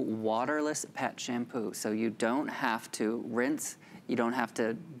true waterless pet shampoo, so you don't have to rinse. You don't have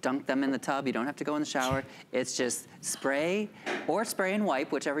to dunk them in the tub. You don't have to go in the shower. It's just spray or spray and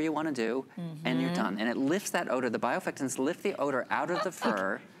wipe, whichever you want to do, and you're done. And it lifts that odor. The bioeffectants lift the odor out of the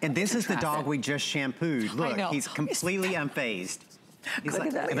fur. And this is the dog we just shampooed. Look, he's completely unfazed. He's Look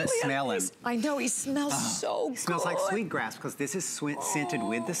like, at that. but smell him. I know, he smells so good. He smells like sweetgrass because this is scented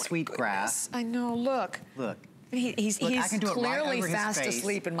with the sweetgrass. I know, look. Look. He's clearly fast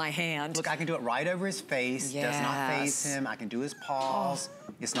asleep in my hand. Look, I can do it right over his face. Does not faze him. I can do his paws.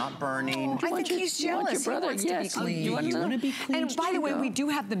 It's not burning. I think he's jealous. He wants to be clean. You want to be clean? And by the way, we do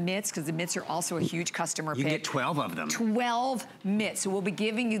have the mitts because the mitts are also a huge customer pick. You get 12 of them. 12 mitts. So we'll be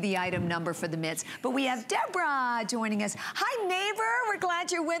giving you the item number for the mitts. But we have Deborah joining us. Hi, neighbor. We're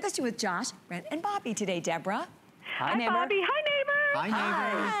glad you're with us. You're with Josh, Brent, and Bobby today, Deborah. Hi, neighbor. Bobby. Hi, neighbor. Hi,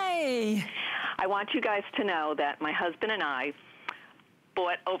 neighbor. Hi. I want you guys to know that my husband and I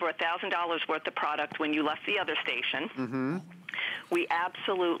bought over $1,000 worth of product when you left the other station. We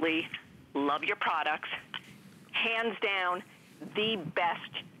absolutely love your products. Hands down, the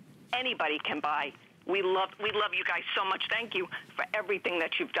best anybody can buy. We love you guys so much. Thank you for everything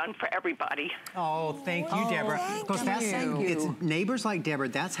that you've done for everybody. Oh, thank you, Deborah. Because it's neighbors like Deborah.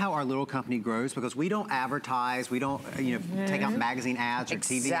 That's how our little company grows. Because we don't advertise, we don't take out magazine ads or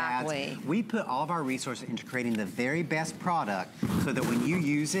TV ads. We put all of our resources into creating the very best product, so that when you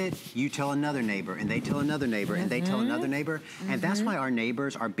use it, you tell another neighbor, and they tell another neighbor, and they tell another neighbor, and that's why our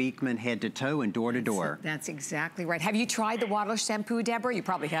neighbors are Beekman head to toe and door to door. That's exactly right. Have you tried the waterless shampoo, Deborah? You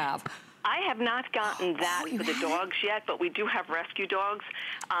probably have. I have not gotten that for the dogs yet, but we do have rescue dogs.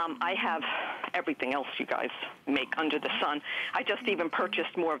 I have everything else you guys make under the sun. I just even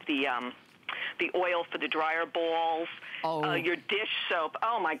purchased more of the oil for the dryer balls, your dish soap.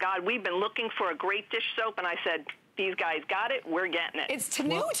 Oh, my God, we've been looking for a great dish soap, and I said, these guys got it, we're getting it. It's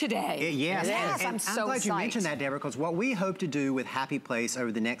new today. Yes, I'm so glad you psyched. mentioned that, Deborah, because what we hope to do with Happy Place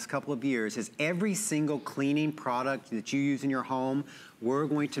over the next couple of years is every single cleaning product that you use in your home, we're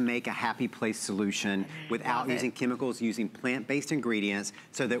going to make a Happy Place solution without using chemicals, using plant-based ingredients,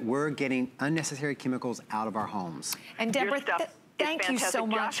 so that we're getting unnecessary chemicals out of our homes. And Deborah, thank you so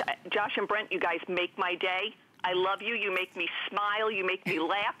much. Josh and Brent, you guys make my day. I love you. You make me smile. You make me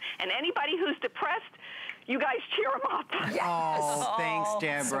laugh. And anybody who's depressed, you guys cheer them up. Yes. Oh, thanks,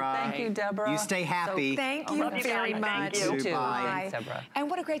 Deborah. So thank you, Deborah. You stay happy. So thank you very much. You too. Bye. Thanks, Deborah. And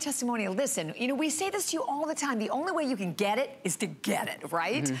what a great testimonial. Listen, we say this to you all the time. The only way you can get it is to get it,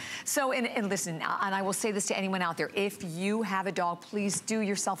 right? So, and listen, and I will say this to anyone out there. If you have a dog, please do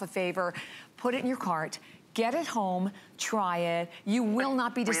yourself a favor. Put it in your cart. Get it home, try it. You will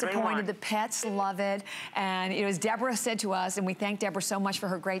not be disappointed. The pets love it. And as Deborah said to us, and we thank Deborah so much for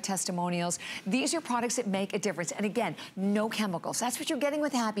her great testimonials, these are products that make a difference. And again, no chemicals. That's what you're getting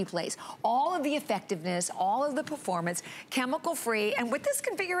with Happy Place. All of the effectiveness, all of the performance, chemical-free. And with this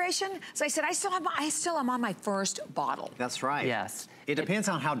configuration, as I said, I still am on my first bottle. That's right. Yes. It depends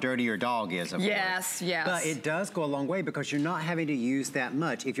on how dirty your dog is, of course. Yes. But it does go a long way because you're not having to use that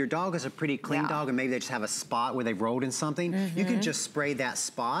much. If your dog is a pretty clean dog and maybe they just have a spot where they've rolled in something, you can just spray that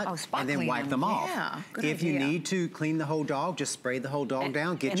spot and then wipe them off. If you need to clean the whole dog, just spray the whole dog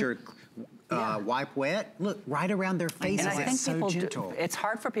down, get your wipe wet. Look, right around their faces. And I think it's so gentle. It's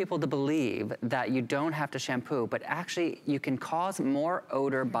hard for people to believe that you don't have to shampoo, but actually you can cause more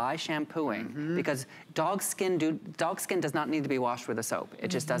odor by shampooing because dog skin does not need to be washed with a soap. It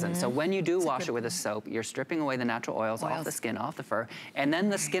just doesn't. So when you do wash it with a soap, you're stripping away the natural oils off the skin, off the fur, and then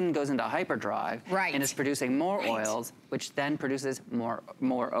the skin goes into hyperdrive and is producing more oils, which then produces more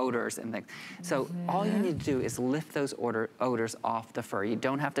odors and things. So all you need to do is lift those odors off the fur. You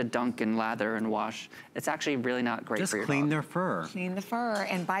don't have to dunk and lather and wash. It's actually really not great for your dog. Just clean their fur. Clean the fur.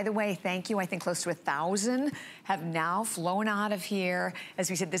 And by the way, thank you. I think close to 1,000 have now flown out of here. As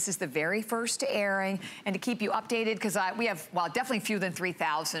we said, this is the very first airing. And to keep you updated, because we have, well, definitely fewer than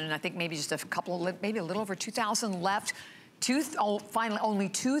 3,000. And I think maybe just a couple, maybe a little over 2,000 left. Finally, only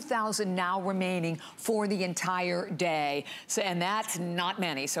 2,000 now remaining for the entire day. So, and that's not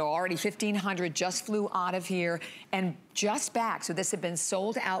many. So already 1,500 just flew out of here and just back. So this had been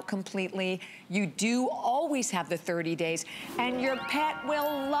sold out completely. You do always have the 30 days and your pet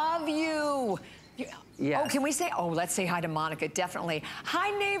will love you. Yes. Oh, can we say, let's say hi to Monica, definitely. Hi,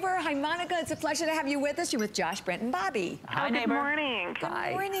 neighbor. Hi, Monica. It's a pleasure to have you with us. You're with Josh, Brent, and Bobby. Hi, neighbor. Good morning.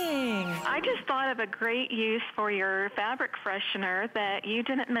 Good morning. I just thought of a great use for your fabric freshener that you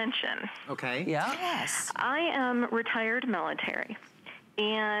didn't mention. Okay. Yeah? Yes. I am retired military,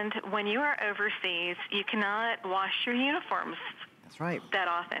 and when you are overseas, you cannot wash your uniforms That's right. that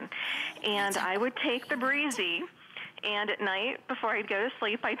often. And I would take the Breezy And at night, before I'd go to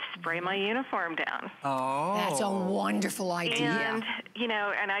sleep, I'd spray my uniform down. Oh. That's a wonderful idea. And, you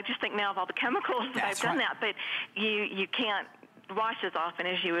know, and I just think now of all the chemicals that I've done that, but you can't wash as often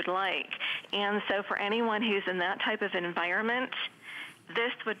as you would like. And so for anyone who's in that type of environment,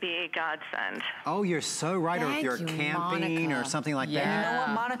 this would be a godsend. Oh, you're so right. Or if you're camping or something like that. And you know what,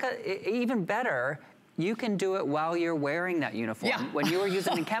 Monica? Even better, you can do it while you're wearing that uniform. Yeah. When you were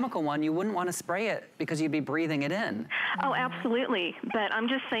using a chemical one, you wouldn't want to spray it because you'd be breathing it in. Oh, absolutely. But I'm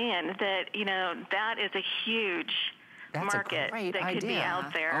just saying that, you know, that is a huge market that could be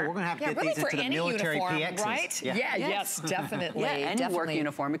out there. Oh, we're going to have to get really these into the military uniform, PXs. right? Yeah. Yes, definitely. Yeah, any definitely. work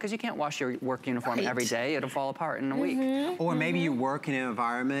uniform, because you can't wash your work uniform every day. It'll fall apart in a week. Or maybe you work in an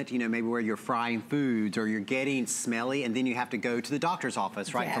environment, you know, maybe where you're frying foods or you're getting smelly and then you have to go to the doctor's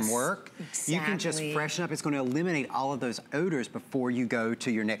office, right, from work. Exactly. You can just freshen up. It's going to eliminate all of those odors before you go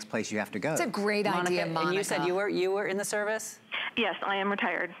to your next place you have to go. It's a great idea, Monica. And you said you were in the service? Yes, I am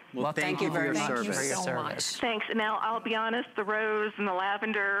retired. Well, thank you very much for your service. Thanks. Now, I'll be honest, the rose and the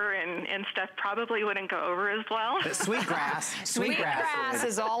lavender and stuff probably wouldn't go over as well. But sweetgrass. Sweetgrass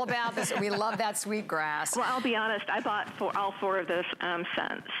is all about this. We love that sweetgrass. Well, I'll be honest, I bought all 4 of those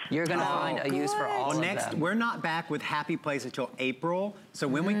scents. You're going to find a use for all of them. We're not back with Happy Place until April. So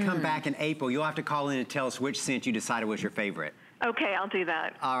when we come back in April, you'll have to call in and tell us which scent you decided was your favorite. Okay, I'll do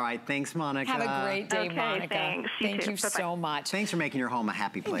that. All right, thanks, Monica. Have a great day, Monica. Thanks. Thank you so much. Thanks for making your home a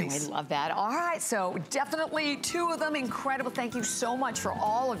happy place. I love that. All right, so definitely 2 of them. Incredible. Thank you so much for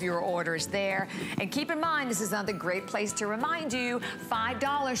all of your orders there. And keep in mind, this is another great place to remind you,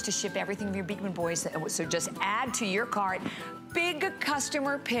 $5 to ship everything from your Beekman Boys. So just add to your cart. Big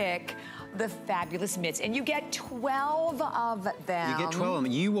customer pick. The fabulous mitts, and you get 12 of them. You get 12 of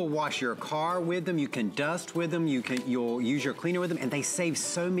them. You will wash your car with them. You can dust with them. You'll use your cleaner with them, and they save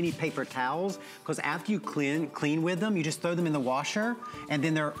so many paper towels because after you clean with them, you just throw them in the washer, and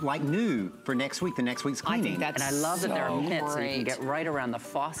then they're like new for next week. The next week's cleaning. I think that's and I love that they're mitts, so you can great. get right around the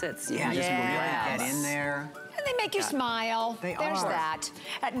faucets. You can just really get in there. And they make you smile. There's that.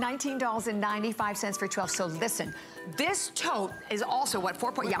 At $19.95 for 12. So listen, this tote is also what,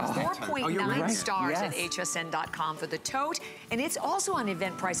 4.9 stars at hsn.com for the tote. And it's also on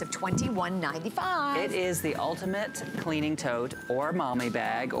event price of $21.95. It is the ultimate cleaning tote or mommy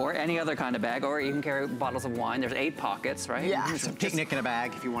bag or any other kind of bag, or you can carry bottles of wine. There's 8 pockets, right? Yeah. It's a picnic in a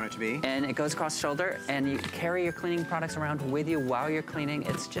bag if you want it to be. And it goes across the shoulder, and you carry your cleaning products around with you while you're cleaning.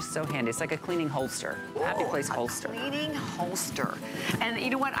 It's just so handy. It's like a cleaning holster. Happy Place holster. Cleaning holster. And you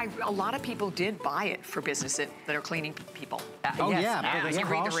know what? A lot lot of people did buy it for business that are cleaning people. Oh yes. yeah, because you it's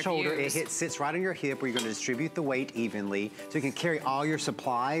read the cross shoulder. reviews. It sits right on your hip where you're going to distribute the weight evenly, so you can carry all your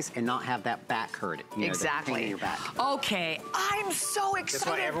supplies and not have that back hurt. You know, exactly. The pain in your back. Okay, I'm so excited. That's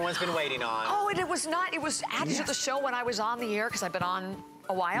what everyone's been waiting on. Oh, and it was added to the show when I was on the air because I've been on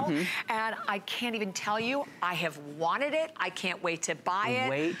a while, and I can't even tell you. I have wanted it. I can't wait to buy it.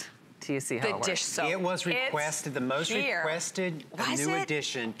 Wait till you see how it works. Dish soap. It was requested. The most requested new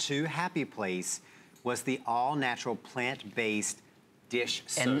addition to Happy Place was the all-natural plant-based dish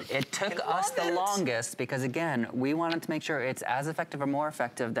soap. And it took us the longest because, again, we wanted to make sure it's as effective or more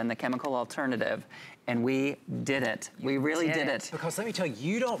effective than the chemical alternative. And we did it. We really did it. Because let me tell you,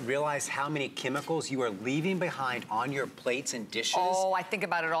 you don't realize how many chemicals you are leaving behind on your plates and dishes. Oh, I think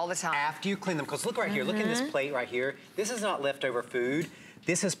about it all the time. After you clean them. Because look right here. Look at this plate right here. This is not leftover food.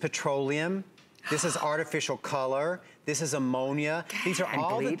 This is petroleum. This is artificial color. This is ammonia. These are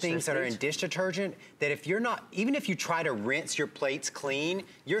all the things that are in dish detergent that if you're not, even if you try to rinse your plates clean,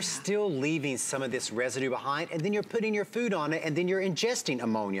 you're still leaving some of this residue behind, and then you're putting your food on it, and then you're ingesting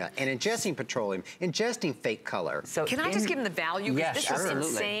ammonia and ingesting petroleum, ingesting fake color. So can I just give them the value? Yes, this absolutely. is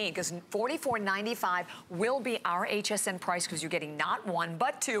insane, because $44.95 will be our HSN price because you're getting not one,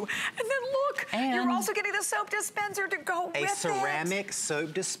 but two. And then look, you're also getting the soap dispenser to go with it. A ceramic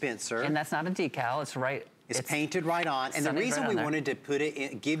soap dispenser. And that's not a decal, it's right. It's painted right on. And the reason we wanted to put it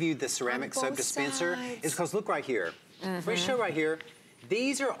in, give you the ceramic soap dispenser is because look right here. We show right here.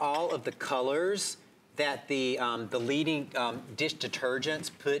 These are all of the colors that the leading dish detergents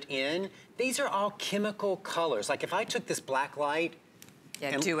put in. These are all chemical colors. Like if I took this black light.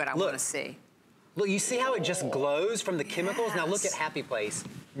 Yeah, do it. I want to see. Look, you see how it just glows from the chemicals? Now look at Happy Place.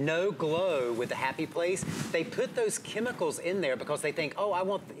 No glow with the Happy Place. They put those chemicals in there because they think,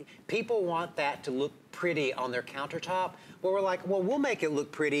 oh, people want that to look pretty on their countertop. Well, we're like, well, we'll make it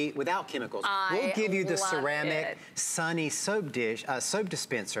look pretty without chemicals. We'll give you the ceramic Sunny soap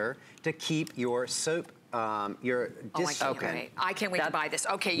dispenser to keep your soap, your dish. Okay. I can't wait to buy this.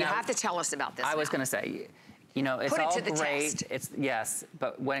 Okay, you have to tell us about this. I was going to say, you know, it's Put it all to the great. test. Yes,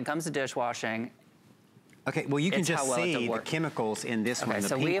 but when it comes to dishwashing, Okay, well, you can It's just how well it see the works. chemicals in this one, the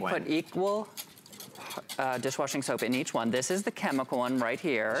so pink we have one. put equal dishwashing soap in each one. This is the chemical one right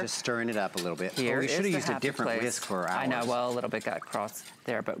here. Just stirring it up a little bit. Here we is should have the used a happy different place. whisk for ours. I know, well, a little bit got crossed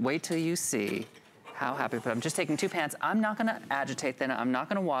there, but wait till you see how happy. But I'm just taking 2 pans. I'm not gonna agitate them. I'm not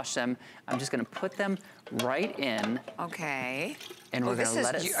gonna wash them. I'm just gonna put them right in. Okay. And we're gonna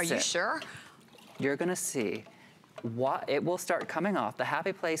let it Are you sit. sure? You're gonna see what it will start coming off. The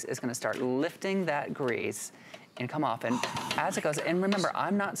happy place is gonna start lifting that grease and come off. And as it goes, and remember,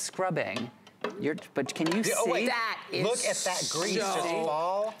 I'm not scrubbing. But can you see? Oh, wait. That is Look at that grease just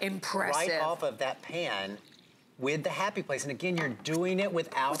fall impressive. right off of that pan with the happy place. And again, you're doing it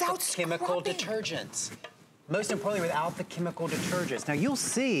without the chemical detergents. Most importantly, without the chemical detergents. Now you'll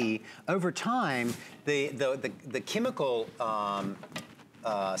see over time the chemical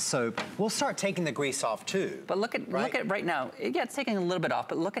soap will start taking the grease off too. But look at right now. Yeah, it's taking a little bit off,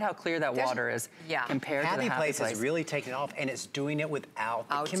 but look at how clear that water is compared to the happy place. is really taking it off, and it's doing it without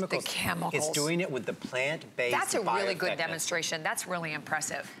the chemicals. It's doing it with the plant-based. That's a really good bioeffectant. demonstration. That's really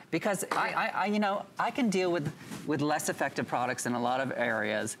impressive. Because I can deal with less effective products in a lot of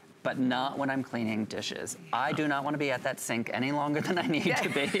areas, but not when I'm cleaning dishes. I do not want to be at that sink any longer than I need to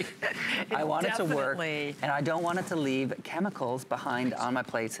be. I want it to work, and I don't want it to leave chemicals behind on my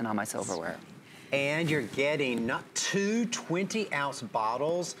plates and on my silverware. And you're getting not 2 20-ounce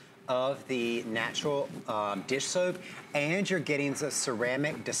bottles of the natural dish soap, and you're getting the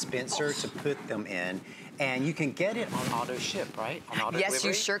ceramic dispenser to put them in. And you can get it on auto ship, right? On auto Yes, delivery?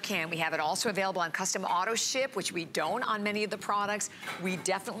 you sure can. We have it also available on custom auto ship, which we don't on many of the products. We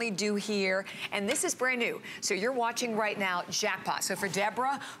definitely do here. And this is brand new. So you're watching right now, jackpot. So for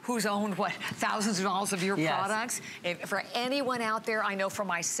Deborah, who's owned, what, thousands of dollars of your products, for anyone out there, I know for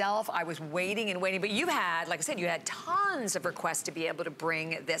myself, I was waiting and waiting. But you've had, like I said, you had tons of requests to be able to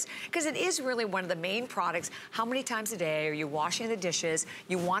bring this. Because it is really one of the main products. How many times a day are you washing the dishes?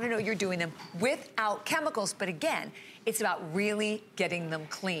 You want to know you're doing them without chemicals. But again, it's about really getting them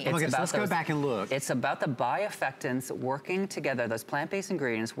clean. Okay, so let's go back and look. It's about the bioeffectants working together, those plant-based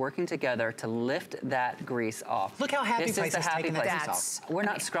ingredients working together to lift that grease off. Look how Happy This Place is the is happy taking the place. grease off. We're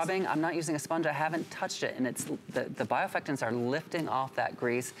not scrubbing. I'm not using a sponge. I haven't touched it, and it's the bioeffectants are lifting off that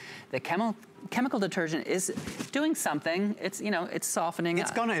grease. The chemical detergent is doing something. It's it's softening.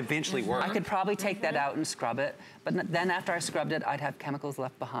 It's going to eventually work. I could probably take that out and scrub it, but then after I scrubbed it, I'd have chemicals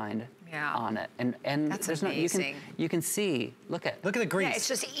left behind on it. And That's there's amazing. you can see. Look at the grease. Yeah, it's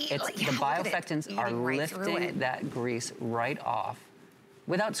just the look at it, bioeffectants are eating right through lifting it. that grease right off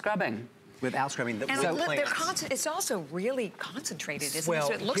without scrubbing. Without scrubbing. And it's also really concentrated, isn't it?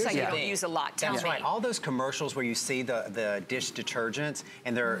 So it looks like you don't use a lot. That's right. All those commercials where you see the dish detergents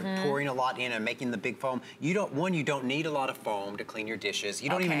and they're pouring a lot in and making the big foam. You don't need a lot of foam to clean your dishes. You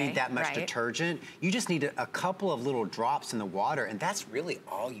don't even need that much detergent. You just need a couple of little drops in the water, and that's really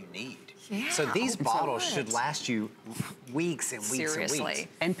all you need. Yeah, so these bottles should last you weeks and weeks and weeks.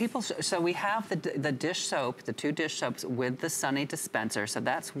 And people, so we have the dish soap, the 2 dish soaps with the Sunny dispenser. So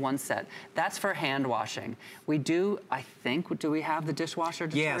that's one set. That's for hand washing. We do, I think, do we have the dishwasher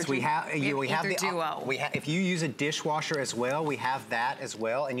detergent? Yes, we have. We have the duo. If you use a dishwasher as well, we have that as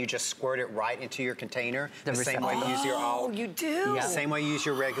well, and you just squirt it right into your container. The same way you use your you do. The same way you use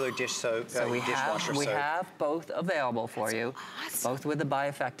your regular dish soap. So we dishwasher soap. have both available for you, both with the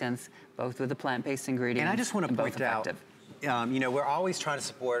bioeffectants, both with the plant-based ingredients. And I just want to point out, effective. we're always trying to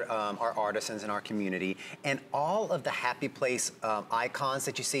support our artisans in our community, and all of the Happy Place icons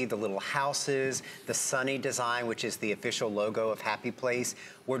that you see, the little houses, the Sunny design, which is the official logo of Happy Place,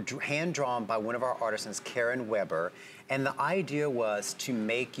 were hand-drawn by one of our artisans, Karen Weber. And the idea was to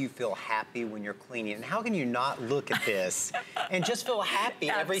make you feel happy when you're cleaning. And how can you not look at this and just feel happy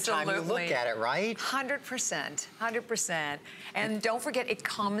every time you look at it, right? 100%, 100%. And don't forget, it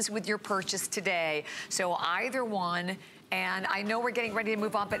comes with your purchase today. So either one. And I know we're getting ready to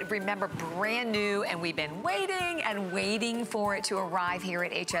move on, but remember, brand new, and we've been waiting and waiting for it to arrive here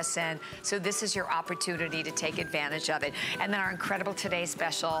at HSN. So this is your opportunity to take advantage of it. And then our incredible Today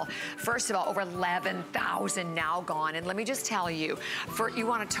special. First of all, over 11,000 now gone. And let me just tell you, you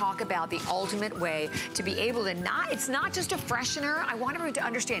want to talk about the ultimate way to be able to it's not just a freshener. I want everyone to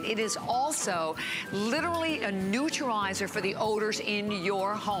understand, it is also literally a neutralizer for the odors in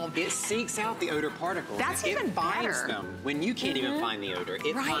your home. It seeks out the odor particles. That's it even finds better. them when you can't even find the odor.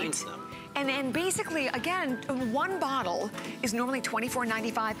 It finds them. And basically, again, one bottle is normally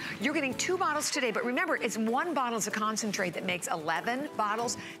 $24.95. You're getting 2 bottles today, but remember, it's 1 bottle of concentrate that makes 11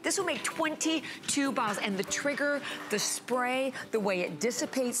 bottles. This will make 22 bottles, and the trigger, the spray, the way it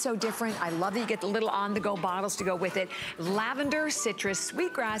dissipates so different. I love that you get the little on-the-go bottles to go with it. Lavender, citrus,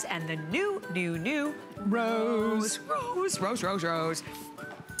 sweetgrass, and the new rose. Rose.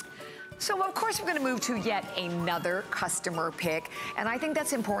 So, of course, we're going to move to yet another customer pick. And I think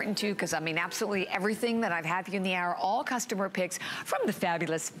that's important, too, because, I mean, absolutely everything that I've had for you in the hour, all customer picks from the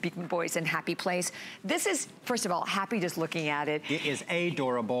fabulous Beekman Boys and Happy Place. This is, first of all, happy just looking at it. It is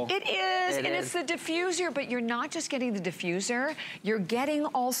adorable. It is, and it's the diffuser, but you're not just getting the diffuser, you're getting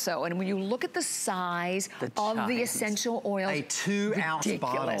also, and when you look at the size of the essential oils, a 2-ounce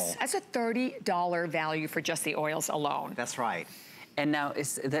bottle. That's a $30 value for just the oils alone. That's right. And now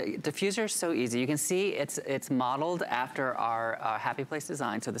the diffuser is so easy. You can see it's modeled after our Happy Place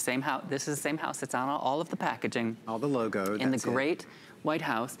design. So the same house. This is the same house that's on all of the packaging, all the logo, in the great white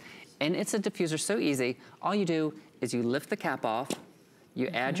house. And it's a diffuser so easy. All you do is you lift the cap off. You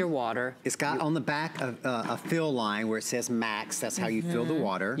add your water. It's got on the back a fill line where it says max. That's how you fill the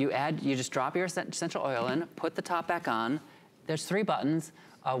water. You just drop your essential oil in, put the top back on. There's 3 buttons.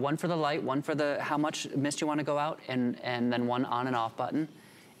 One for the light, one for the how much mist you want to go out, and then one on and off button.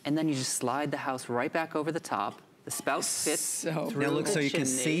 And then you just slide the house right back over the top. The spout fits through now look, so you chimney.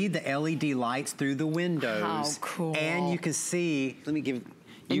 can see the LED lights through the windows. How cool. And you can see,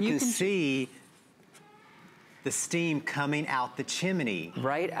 you can see the steam coming out the chimney.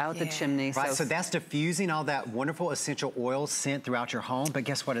 Right out the chimney. Right, so that's diffusing all that wonderful essential oil scent throughout your home, but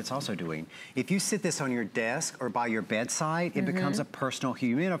guess what it's also doing? If you sit this on your desk or by your bedside, it becomes a personal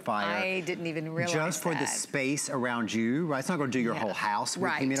humidifier. I didn't even realize just for the space around you, right? It's not gonna do your whole house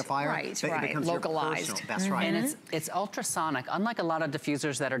with humidifier. But it becomes localized. Your personal, that's right. And it's ultrasonic. Unlike a lot of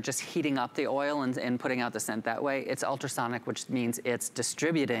diffusers that are just heating up the oil and putting out the scent that way, it's ultrasonic, which means it's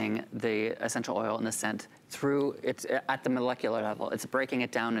distributing the essential oil and the scent through, it's at the molecular level. It's breaking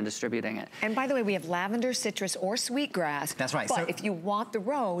it down and distributing it. And by the way, we have lavender, citrus, or sweetgrass. That's right. But So if you want the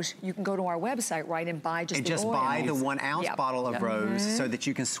rose, you can go to our website, right, and buy just the oil. buy the 1-ounce bottle of rose so that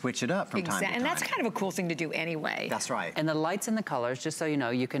you can switch it up from time to time. And that's kind of a cool thing to do anyway. That's right. And the lights and the colors, just so you know,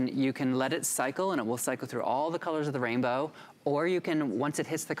 you can let it cycle, and it will cycle through all the colors of the rainbow. Or you can, once it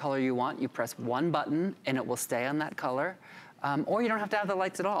hits the color you want, you press one button, and it will stay on that color. Or you don't have to have the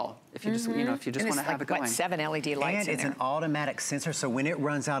lights at all if you just, if you just want to have it going. 7 LED lights and it's an automatic sensor, so when it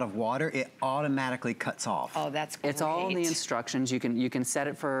runs out of water, it automatically cuts off. Oh, that's great. It's all in the instructions. You can set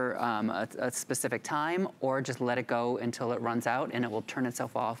it for a specific time, or just let it go until it runs out, and it will turn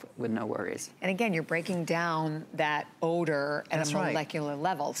itself off with no worries. And again, you're breaking down that odor at a molecular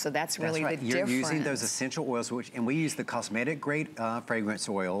level, so that's really the difference. You're using those essential oils, and we use the cosmetic-grade fragrance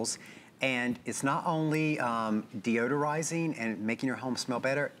oils. And it's not only deodorizing and making your home smell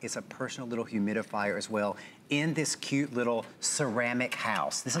better, it's a personal little humidifier as well in this cute little ceramic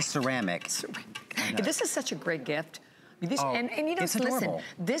house. This is ceramic. This is such a great gift. And you know, listen,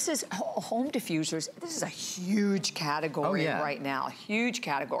 this is home diffusers. This is a huge category right now, huge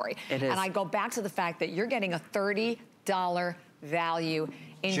category. It is. And I go back to the fact that you're getting a $30 value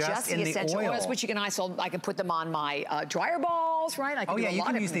in just the essential oils, which you can also, I can put them on my dryer balls, right? I can do a you lot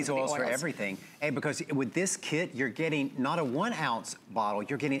can of use these oils for everything. And because with this kit, you're getting not a 1-ounce bottle,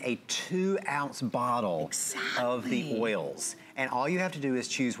 you're getting a 2-ounce bottle of the oils. And all you have to do is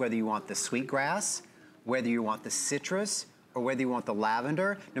choose whether you want the sweetgrass, whether you want the citrus, or whether you want the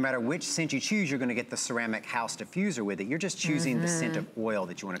lavender. No matter which scent you choose, you're gonna get the ceramic house diffuser with it. You're just choosing the scent of oil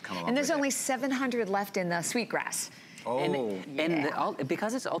that you wanna come along with. And there's only 700 left in the sweetgrass.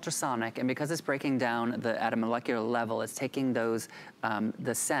 Because it's ultrasonic and because it's breaking down at a molecular level, it's taking those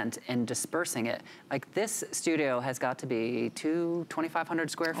the scent and dispersing it. Like this studio has got to be 2,500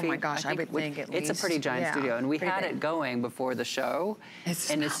 square feet. Oh my gosh, I would think at least. It's a pretty giant studio, and we had it going before the show.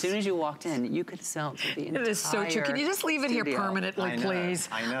 And as soon as you walked in, you could smell the entire It is so true. Can you just leave it here permanently, please?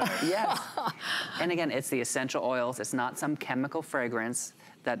 I know. Yes. And again, it's the essential oils. It's not some chemical fragrance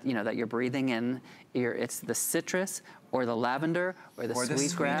that that you're breathing in. It's the citrus or the lavender or the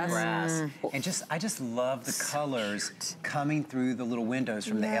sweetgrass. And I just love the colors coming through the little windows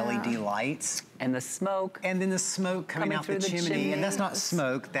from the LED lights. And the smoke. And then the smoke coming out the chimney. And that's not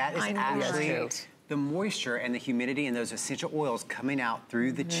smoke, that is actually the moisture and the humidity and those essential oils coming out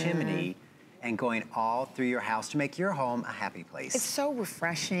through the chimney and going all through your house to make your home a happy place. It's so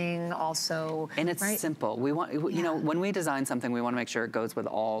refreshing also. And it's simple. We want, when we design something, we want to make sure it goes with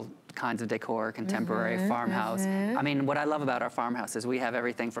all kinds of decor, contemporary, farmhouse. I mean, what I love about our farmhouse is we have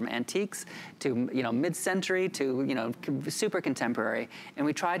everything from antiques to, you know, mid-century to, you know, super contemporary. And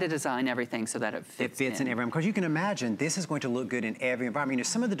we try to design everything so that it fits in every environment. Because you can imagine this is going to look good in every environment. You know,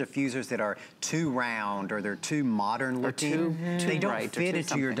 some of the diffusers that are too round or they're too modern looking, they don't fit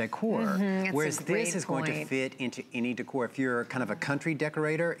into your decor. Whereas this is going to fit into any decor. If you're kind of a country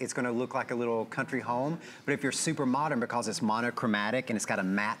decorator, it's going to look like a little country home. But if you're super modern, because it's monochromatic and it's got a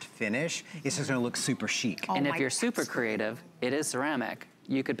matte finish, it's just going to look super chic. And if you're super creative, it is ceramic.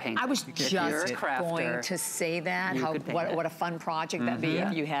 You could paint it. I was just going to say that, what a fun project that'd be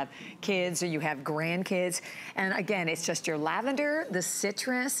if you have kids or you have grandkids. And again, it's just your lavender, the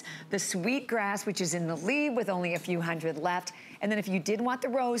citrus, the sweetgrass, which is in the lead with only a few hundred left. And then if you did want the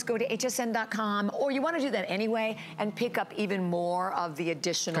rose, go to hsn.com, or you want to do that anyway and pick up even more of the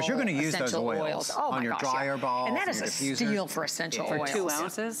additional because you're going to use those oils. oils Oh on my your gosh, dryer balls. And that is a steal for essential oils. For 2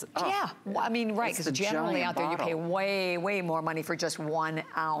 ounces? Oh. Yeah, well, I mean, right, because generally out there you pay bottle. way more money for just 1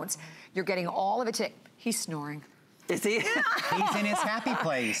 ounce. You're getting all of it today. He's snoring. Is he? He's in his happy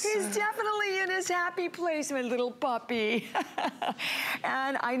place. He's definitely in his happy place, my little puppy.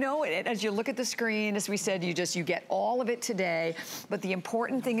 And I know it, as you look at the screen, as we said, you get all of it today. But the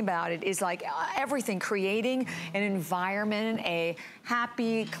important thing about it is like everything, creating an environment, a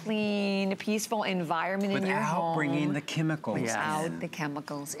happy, clean, peaceful environment in your home. Without bringing the chemicals. Without the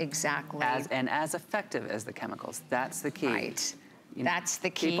chemicals, exactly. And as effective as the chemicals. That's the key. Right. That's the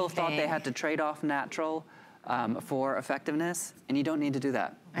key People thought they had to trade off natural for effectiveness, and you don't need to do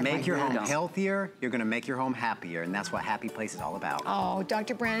that. Make your home healthier, you're gonna make your home happier, and that's what Happy Place is all about. Oh,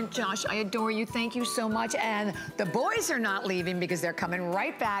 Dr. Brand, Josh, I adore you. Thank you so much. And the boys are not leaving because they're coming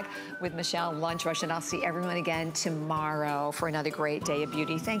right back with Michelle Lunch Rush, and I'll see everyone again tomorrow for another great day of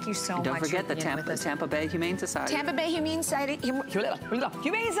beauty. Thank you so much. Don't forget the Tampa Bay Humane Society. Tampa Bay Humane Society. Humane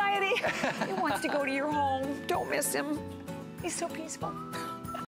Society. He wants to go to your home. Don't miss him. He's so peaceful.